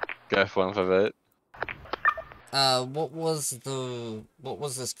 Go for 158. What was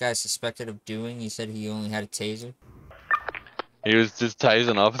this guy suspected of doing? He said he only had a taser. He was just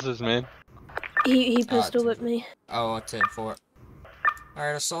tasing officers, man. He pistol whipped me. Oh, a 10-4.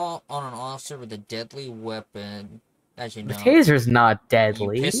 Alright, assault on an officer with a deadly weapon. As you know, The taser's not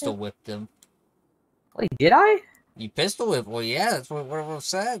deadly. you pistol whipped him. Wait, did I? You pistol whipped? Well, yeah, that's what it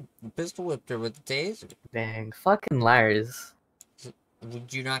said. You pistol whipped her with the taser. Dang, fucking liars.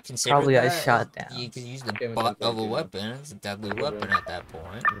 Would you not consider Probably that? got shot down. You could use the butt of a weapon. It's a deadly weapon at that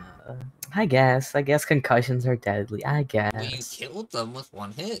point. I guess concussions are deadly. I guess. Well, you killed them with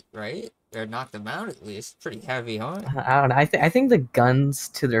one hit, right? Or knocked them out at least. Pretty heavy, huh? I don't know. I think the guns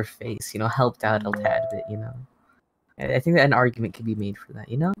to their face, you know, helped out a tad bit. You know, I think that an argument could be made for that.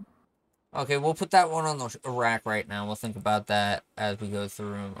 You know. Okay, we'll put that one on the rack right now. We'll think about that as we go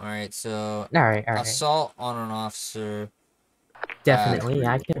through them. Alright, so... Alright. Assault on an officer... Definitely,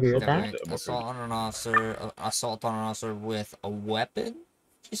 yeah, I can agree with that. Assault on an officer with a weapon,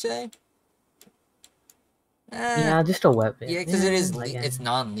 did you say? Yeah, just a weapon. Yeah, because it is, like, it's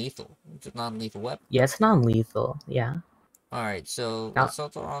non-lethal. It's a non-lethal weapon. Yeah, it's non-lethal, yeah. Alright, so Now,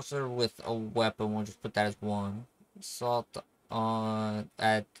 assault on an officer with a weapon, we'll just put that as 1. Assault on,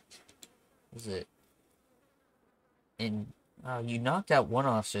 is it? You knocked out one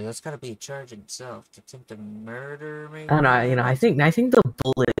officer. That's got to be a charge in itself. Attempted murder, maybe. I don't know. You know, I think the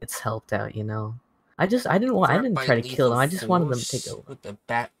bullets helped out. You know, I didn't try to kill them. I just wanted them to take a. With the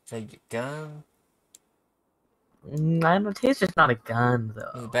bat for your gun. I don't know. Taser's not a gun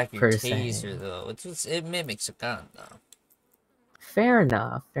though. In the back of your taser, though. It mimics a gun, though. Fair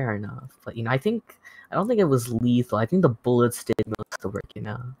enough. But you know, I don't think it was lethal. I think the bullets did most of the work. You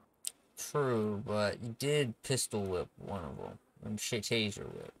know. True, but you did pistol whip one of them. And taser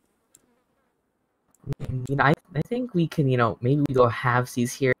whip. You know, I think we can, you know, maybe we go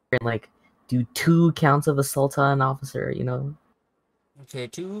halvesies here and like do 2 counts of assault on an officer. You know. Okay,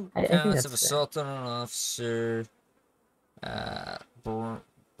 2 I think counts that's of assault on an officer.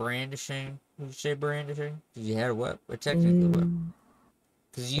 Brandishing. Did you say brandishing? Because you had a weapon, or technically a weapon.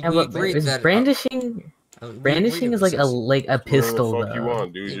 Because we agreed that brandishing. Brandishing is like a pistol, Whatever the fuck though. you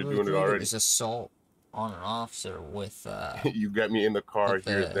want, dude. You're doing it already. It's assault. on an officer with You got me in the car with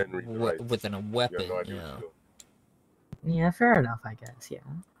here, then read the rights. with a weapon, no idea you what know. you're doing. Yeah, fair enough, I guess. Yeah,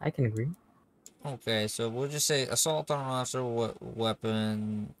 I can agree. Okay, so we'll just say assault on an officer with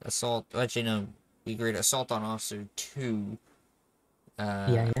weapon, assault. Actually, no, we agreed assault on officer 2.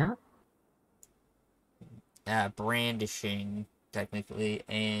 Yeah. Brandishing technically,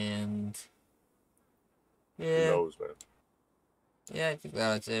 and Who yeah, knows, man? yeah, I think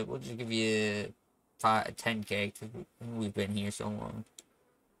that's it. We'll just give you 10K because we've been here so long.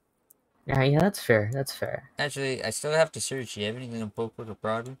 Yeah, that's fair. That's fair. Actually, I still have to search. You have anything on poker or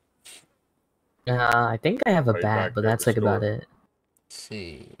Prada? I think I have a Right bat, back but there at that's the like about store. it. Let's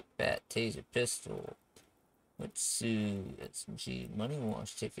see, bat, taser, pistol. Let's see, SMG, money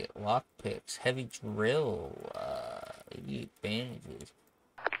wash ticket, lockpicks, heavy drill, maybe bandages.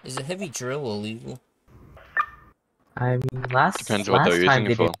 Is a heavy drill illegal? I mean, last Depends what they're time using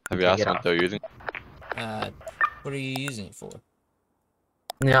they it for. did Have you take asked it what off. they're using? What are you using it for?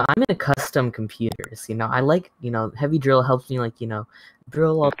 You know, I'm into custom computers. You know, I like, heavy drill helps me, like,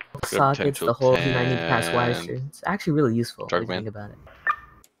 drill all the sockets, the holes I need to pass wires through. It's actually really useful if you think about it.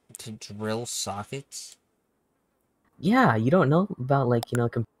 To drill sockets? Yeah, you don't know about, like,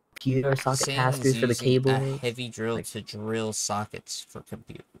 computer socket pass-throughs for the cable. A heavy drill to drill sockets for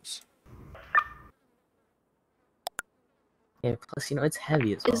computers. Yeah, plus, it's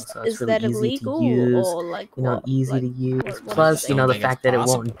heavy as well, so it's Is really that easy illegal to use. or like what? Easy Like, to use. what Plus, is the fact that it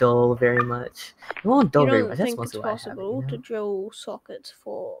won't dull very much. It won't dull You very don't much. That's think it's mostly why I have it. possible to drill sockets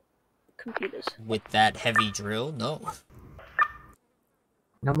for computers? With that heavy drill? No.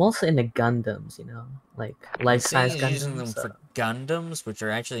 And I'm also into Gundams, like life-size Gundams. Using them for Gundams, which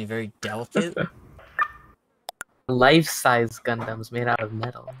are actually very delicate. Life-size Gundams made out of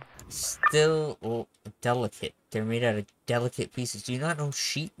metal. Still delicate. They're made out of delicate pieces. Do you not know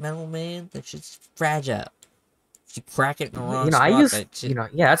sheet metal, man? That shit's fragile. If you crack it in the wrong spot, I use,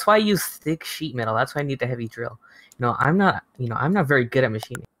 yeah, that's why I use thick sheet metal. That's why I need the heavy drill. I'm not very good at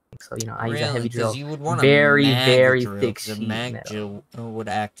machining. So, I use a heavy drill. You would want very, a mag very drill, thick sheet sheet metal. Drill would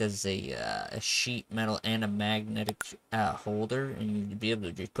act as a sheet metal and a magnetic holder, and you'd be able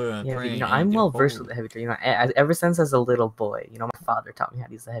to just put it on. Yeah, but, I'm well versed with the heavy drill. Ever since as a little boy, my father taught me how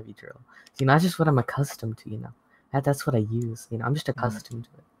to use the heavy drill. So, that's just what I'm accustomed to. That's what I use. I'm just accustomed to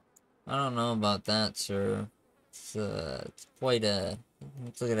it. I don't know about that, sir. It's quite a.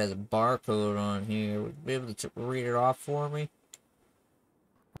 Let's look at it as a barcode on here. Would you be able to read it off for me?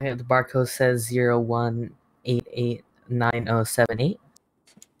 Yeah, the barcode says 01889078.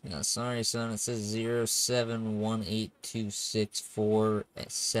 Yeah, sorry, son. It says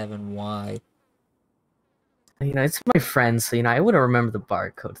 07182647Y. It's my friend, so I wouldn't remember the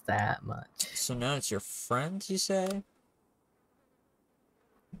barcode that much. So now it's your friends, you say?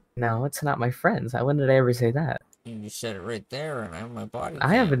 No, it's not my friends. When did I ever say that? You said it right there, and I have my body.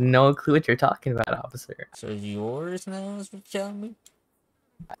 I have no clue what you're talking about, officer. So it's yours now, is what you're telling me?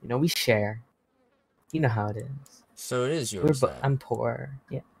 We share. You know how it is. So it is yours. I'm poor.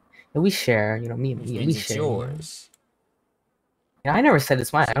 Yeah. We share. We share. Yours. I never said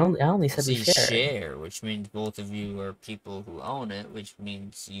it's mine. I only said we share. Share, which means both of you are people who own it, which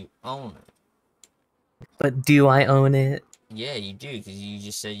means you own it. But do I own it? Yeah, you do, because you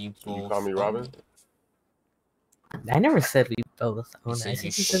just said you both. You call me Robin? I never said we both own it. I said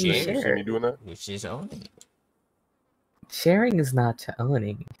you said we share. You see me doing that? Which is owning it. Sharing is not to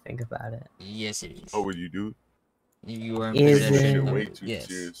owning. If you think about it. Yes, it is. Oh, what you do? You are in possession. Way too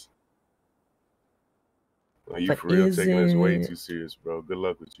serious. Like, you for real taking this way too serious, bro. Good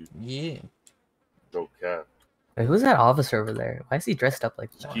luck with you. Yeah. No cap. Wait, who's that officer over there? Why is he dressed up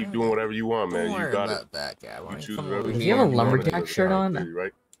like that? Just keep doing whatever you want, man. You got it. That guy. You choose Does he have a lumberjack shirt on?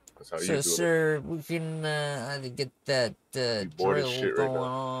 Right? That's how so, sir, we can either get that drill going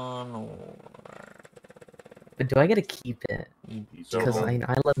on, or... But do I get to keep it? Because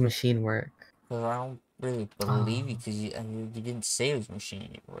I love machine work. Because I don't really believe you, because you didn't say it was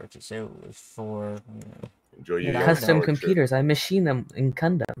machine work. You said it was for, Enjoy your custom computers. I machine them in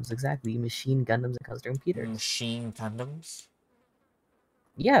Gundams. Exactly. You machine Gundams and custom computers. Machine Gundams?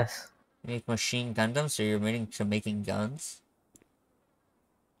 Yes. You make machine Gundams, so you're making guns?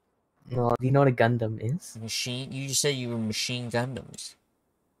 Well, do you know what a Gundam is? Machine? You just said you were machine Gundams.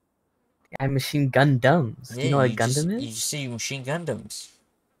 I machine Gundams. Yeah, do you know what a Gundam is? You just said you machine Gundams.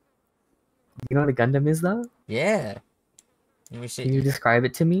 You know what a Gundam is, though? Yeah. Can you describe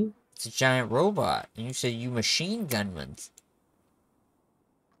it to me? It's a giant robot. And you say you machine gunmen.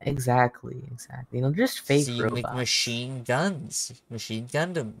 Exactly. Just fake robots. So you make machine guns. Machine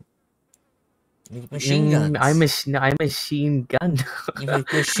Gundam. You make machine guns. I machine gun. You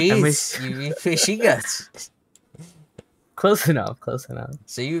make machines. You make machine guns. Close enough. Close enough.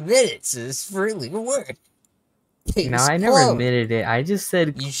 So you admit it. So it's for illegal work. No, I never admitted it. I just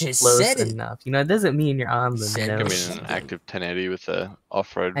said you just close said it. enough. You know, it doesn't mean you're on the said Come nose. in an active 1080 with a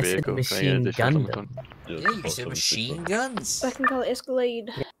off-road I said vehicle. machine gun them. Yeah, you said machine guns. I can call it Escalade.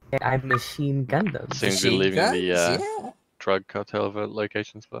 Yeah, I machine gun them. Seems we're leaving guns? the Yeah. drug cartel of a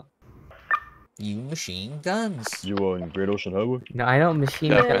location spot. You machine guns. You on Great Ocean Highway? No, I don't machine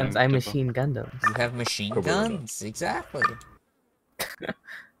Definitely, guns. I definitely. machine Gundams. You have machine Cover it up. guns. Exactly.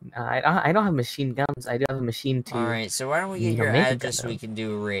 I don't have machine guns. I do have a machine to. Alright, so why don't we get your make a address so Gundam. we can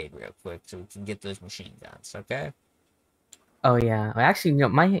do a raid real quick so we can get those machine guns, okay? Oh yeah, actually,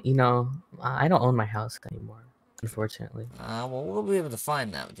 I don't own my house anymore, unfortunately. Well, we'll be able to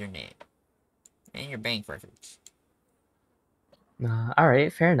find that with your name. And your bank records. All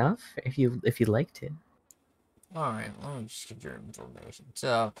right, fair enough. If you'd like to. Alright, let me just get your information.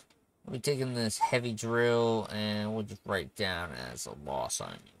 So, we'll be taking this heavy drill and we'll just write down as a loss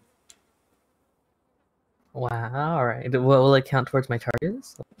on you. Wow. All right. Will it count towards my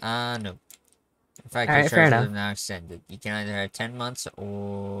charges? No. In fact, All your right, fair charges are enough. now extended. You can either have 10 months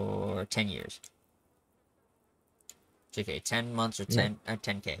or 10 years. It's okay, 10 months or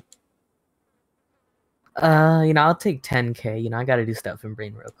 10K. I'll take 10K. I gotta do stuff in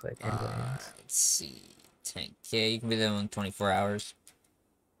brain real quick. Let's see. 10K. You can be there in 24 hours.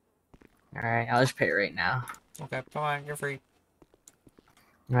 All right, I'll just pay it right now. Okay, come on, you're free.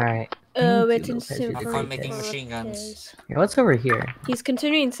 All right. It's you, instant Have fun making machine guns. Yeah, what's over here? He's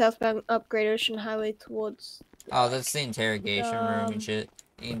continuing southbound up Great Ocean Highway towards. Oh, that's the interrogation room and shit.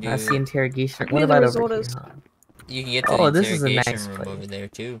 You can do. That's the interrogation. Near What the about resort over is- here? Huh? You can get to Oh, the this is a interrogation nice room place. over there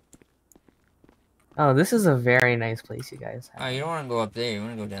too. Oh, this is a very nice place you guys have. Oh, you don't want to go up there. You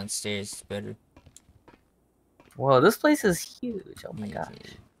want to go downstairs. It's better. Whoa, this place is huge. Oh my gosh.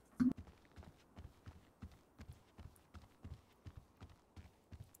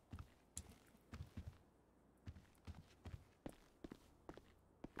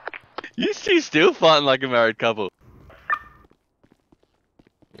 You see, still fighting like a married couple.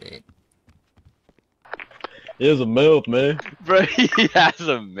 He has a mouth, man. Bro, he has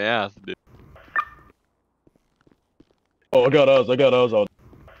a mouth, dude. Oh, I got eyes on.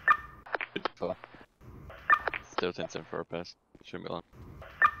 Still 10 for a pass. Shouldn't be long.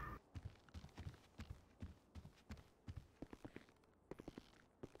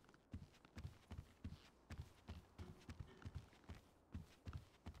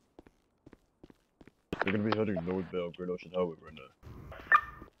 They're gonna be heading northbound Great Ocean Highway right now.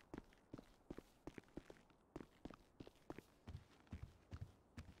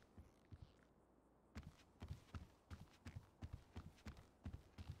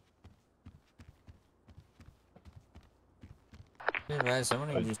 Hey guys, someone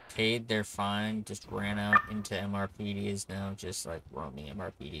who just paid their fine just ran out into MRPD is now just like roaming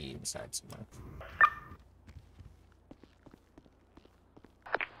MRPD inside somewhere.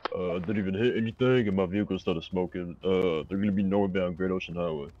 I didn't even hit anything and my vehicle started smoking. They're gonna be northbound Great Ocean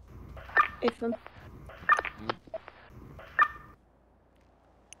Highway. Ethan.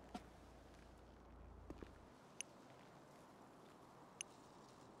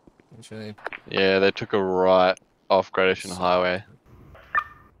 Actually, Yeah, they took a right off Great Ocean Highway.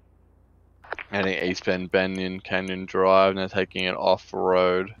 Heading eastbound Banyan Canyon Drive, and they're taking it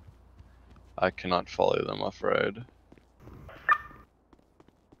off-road. I cannot follow them off-road.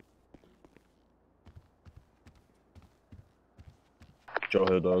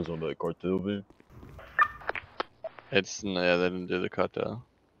 Y'all had eyes on that cartel van? Yeah, they didn't do the cartel.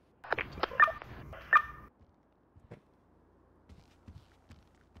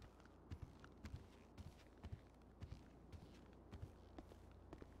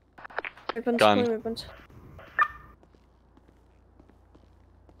 Weapons, Gun. pulling weapons.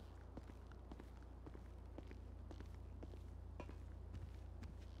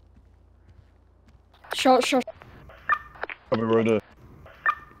 Shot. Coming right there.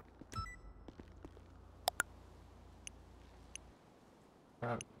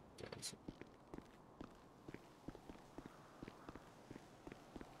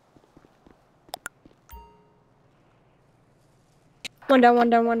 One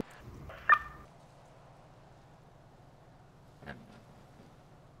down.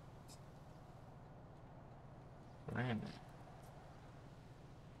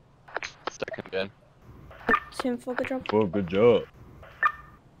 Second again. Tim, for good job. Well, good job.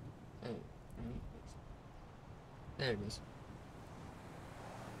 there it is.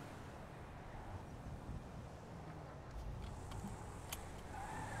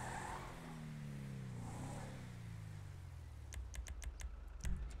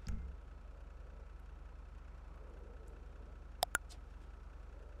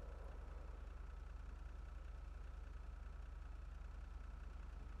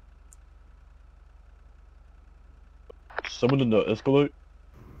 someone in the Escalade?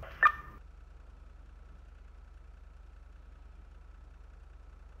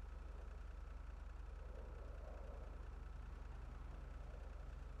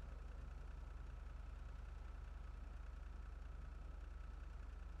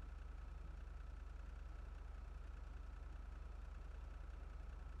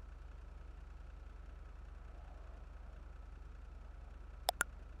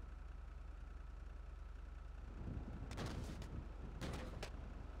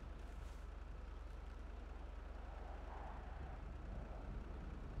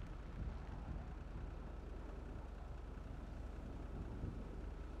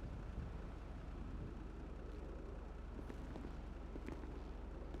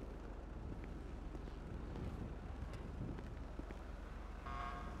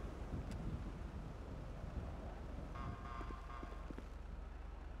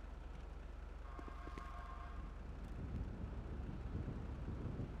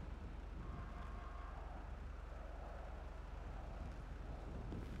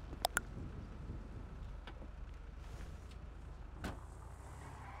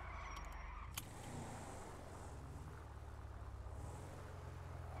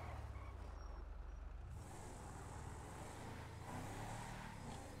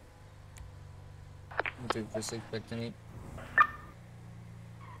 Two for 6 back to 8.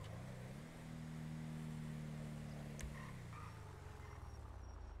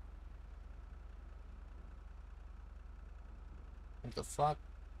 What the fuck?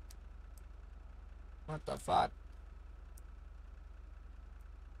 What the fuck?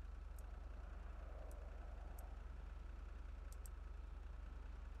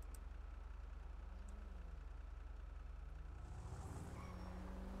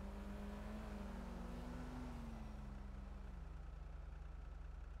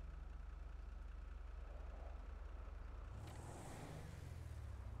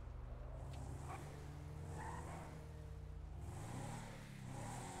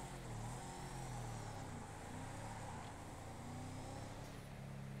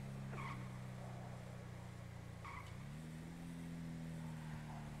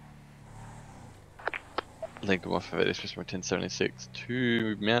 Link off of it, it's just my 1076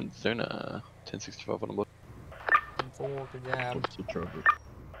 to Mount Zona. 1065 on the board. 4 to jab. What's the traffic?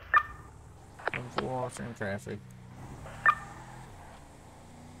 4 same traffic.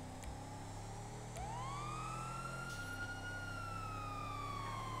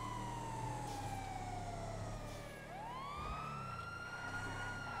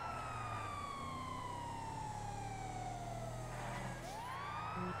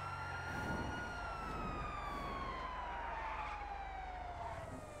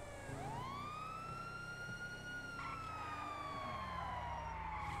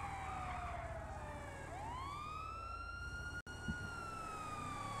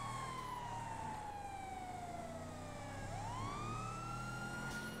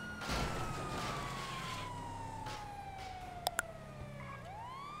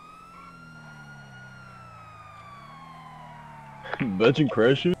 Imagine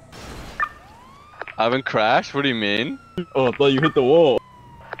crashing? I haven't crashed? What do you mean? Oh, I thought you hit the wall.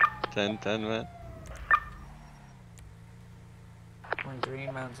 10-10, man. 23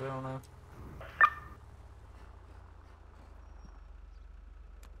 Mount Zona.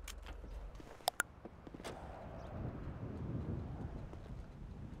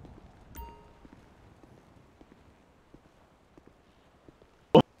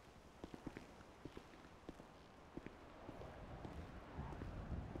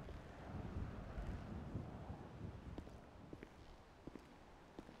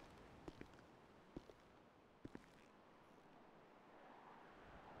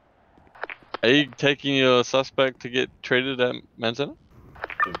 Are you taking your suspect to get treated at Manzana?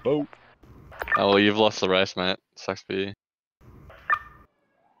 The boat. Oh, well, you've lost the race, mate. Sucks for you.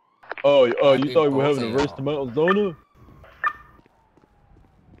 Oh, I you beat thought we were both having of a race y'all. to Mount Zona?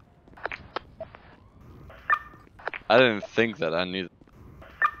 I didn't think that, I knew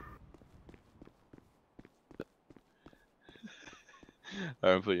that.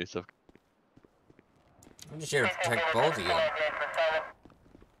 Alright, put yourself. I'm just here to protect both of you.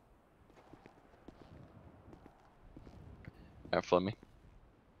 Alright, flood me.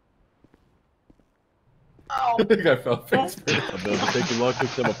 I think I fell face first. I'll be able to take your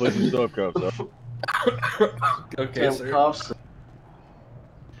lockpicks and I'll place some stop cops, huh? Okay, sir. Cuffs.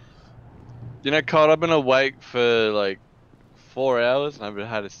 You know, Cole, I've been awake for like 4 hours and I haven't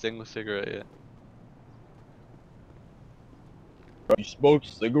had a single cigarette yet. You smoke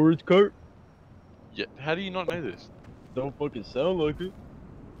cigarettes, Kurt? Yeah, how do you not know this? Don't fucking sound like it.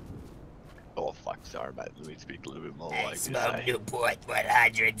 Oh, fuck. Sorry, mate. Let me speak a little bit more I like this. smoke Newport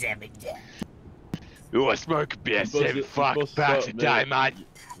 100 every day. Ooh, I smoke about 7 fuck packs a day, mate.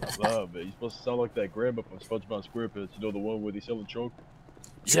 Nah, man, you're supposed to sound like that grandma from SpongeBob SquarePants. You know the one where they selling chocolate?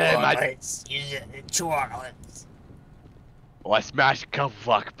 Yeah, mate. Chocolates. Chocolates. I smash a couple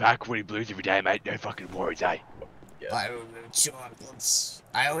fucking pack Woody Blues every day, mate. No fucking worries, eh? Yeah. I don't know chocolates.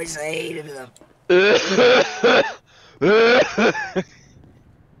 I always hated them.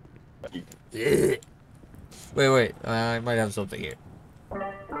 Wait, I might have something here.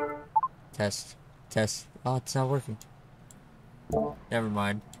 Test. Oh, it's not working. Never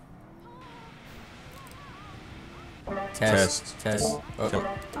mind. Test.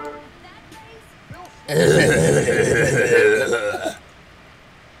 Uh-oh.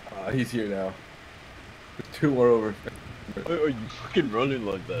 He's here now. 2 more over. Why are you fucking running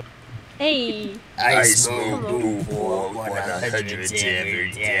like that? Hey. I smoke Newport 100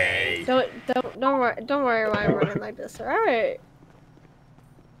 every day. Don't worry why I'm running like this, alright?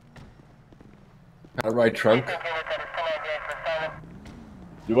 Got a right trunk.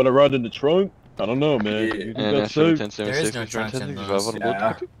 You want to ride in the trunk? I don't know, man. Yeah. You think that's safe? There is no trunks in those.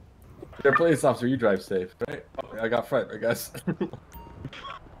 Yeah. You're a police officer, you drive safe, right? Oh, I got front, I guess.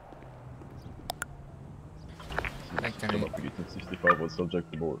 Come up to get 65 was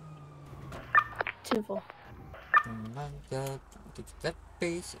subject to board. 2-4. Oh my god, that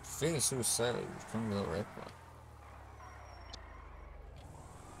base finish suicide from the red one.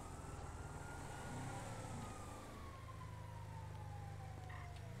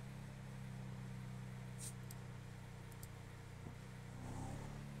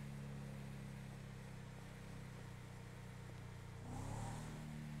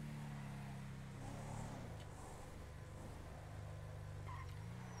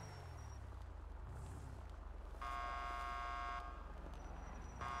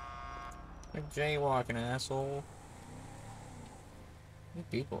 Like jaywalking, asshole. How many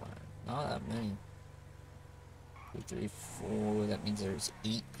people are there? Not that many. 2, 3, 4. That means there's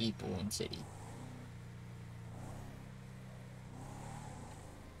 8 people in city.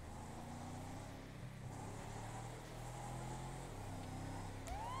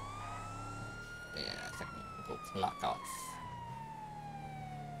 Yeah, I think we'll go clock off.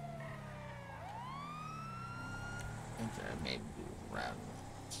 I think I maybe do around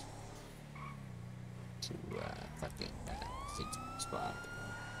to fucking six spot.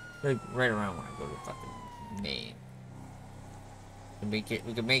 Right around when I go to fucking name. We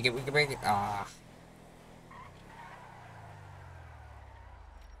can make it. Ah.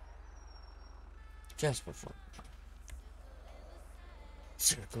 Just before.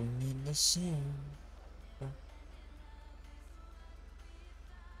 Circling in the sand.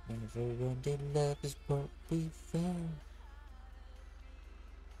 Everyone they love is what we found.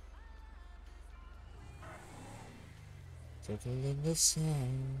 Circling in the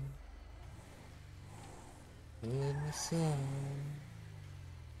sand. In the sand.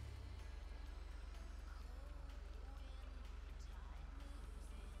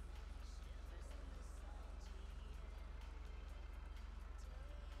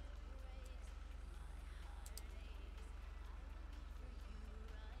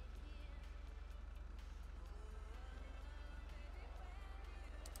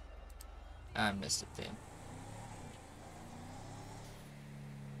 I missed it then.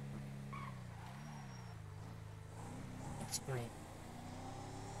 That's great.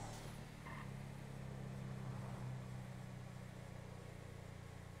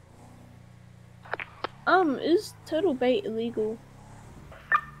 Is turtle bait illegal?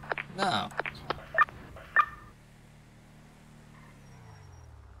 No.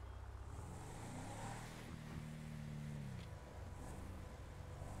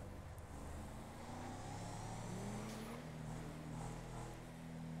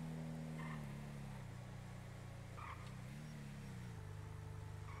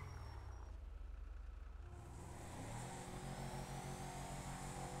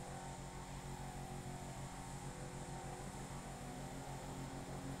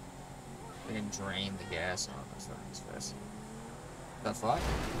 We can drain the gas on this thing's fast. The fuck?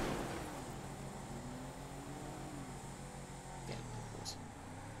 Damn it.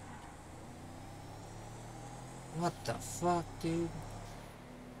 What the fuck, dude?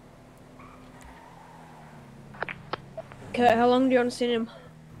 Kurt, how long do you want to see him?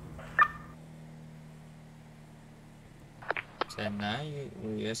 10-9?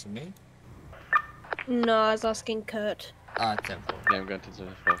 Were you asking me? No, I was asking Kurt. Ah, 10-4. Yeah, I'm going to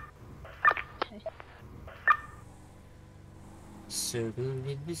 10-4. Okay. Circle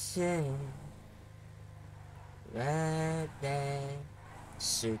in the sand. Right there.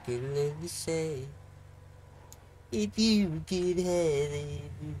 Circle of the same. If you could have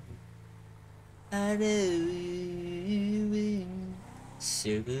it, I know you will.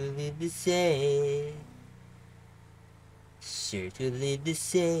 Circle in the sand. Circle in the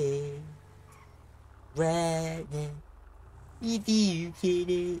sand. Right now. If you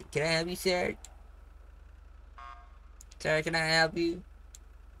can I help you, sir? Sir, can I help you?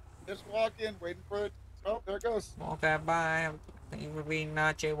 Just walk in, waiting for it. Oh, there it goes. Okay, bye. Thank you for being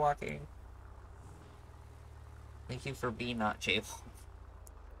not jaywalking. Thank you for being not jaywalking.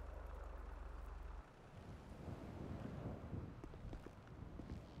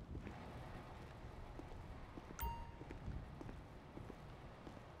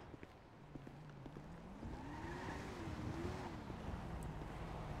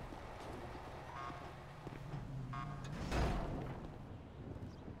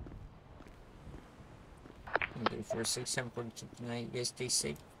 Okay, for 6-7 tonight, you guys stay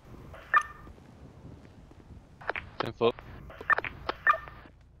safe. 10-4.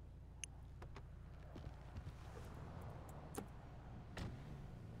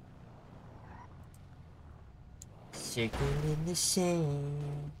 Circle in the sand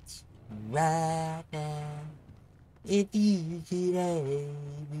right now. If you could have me,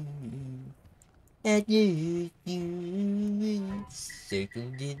 I knew you would. Circle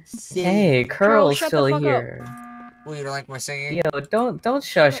in the sand. Hey, Curl, Curl's shut the still fuck up. here. Well, you don't like my singing? Yo, don't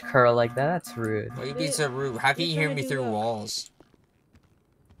shush Curl like that. That's rude. Why are you being so rude? How can you hear me through walls?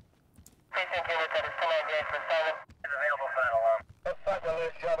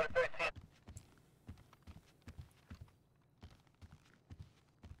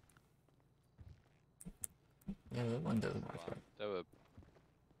 Yeah, that one doesn't work. Right. They were...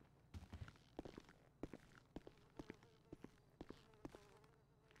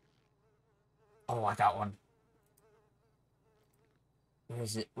 Oh, I got one. Where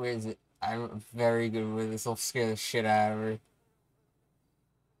is it? Where is it? I'm very good with this. I'll scare the shit out of her.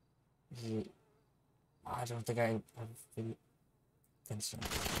 Is it? Oh, I don't think I have a video.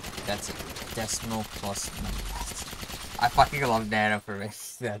 That's it. Decimal plus number. I fucking love Nano for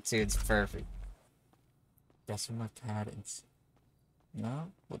this. That too, it's perfect. Decimal cadence. No?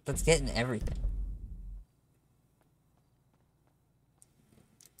 Well, that's getting everything.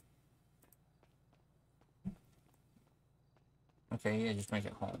 Okay, yeah, just make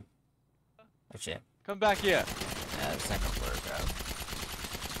it home. Oh shit. Come back here. Yeah, that's not gonna work out.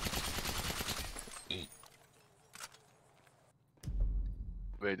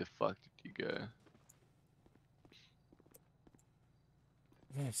 Where the fuck did you go?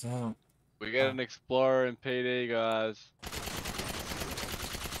 Yeah, so... We got an Explorer in PD, guys.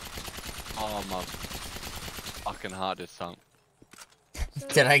 Oh, my fucking heart is sunk.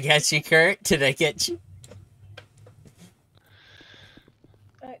 Did I get you, Kurt? Did I get you?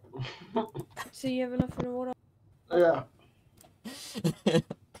 So you have enough in the water? Yeah.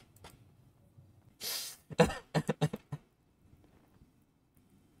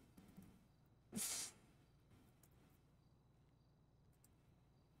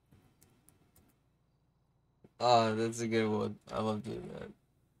 Oh, that's a good one. I love doing that.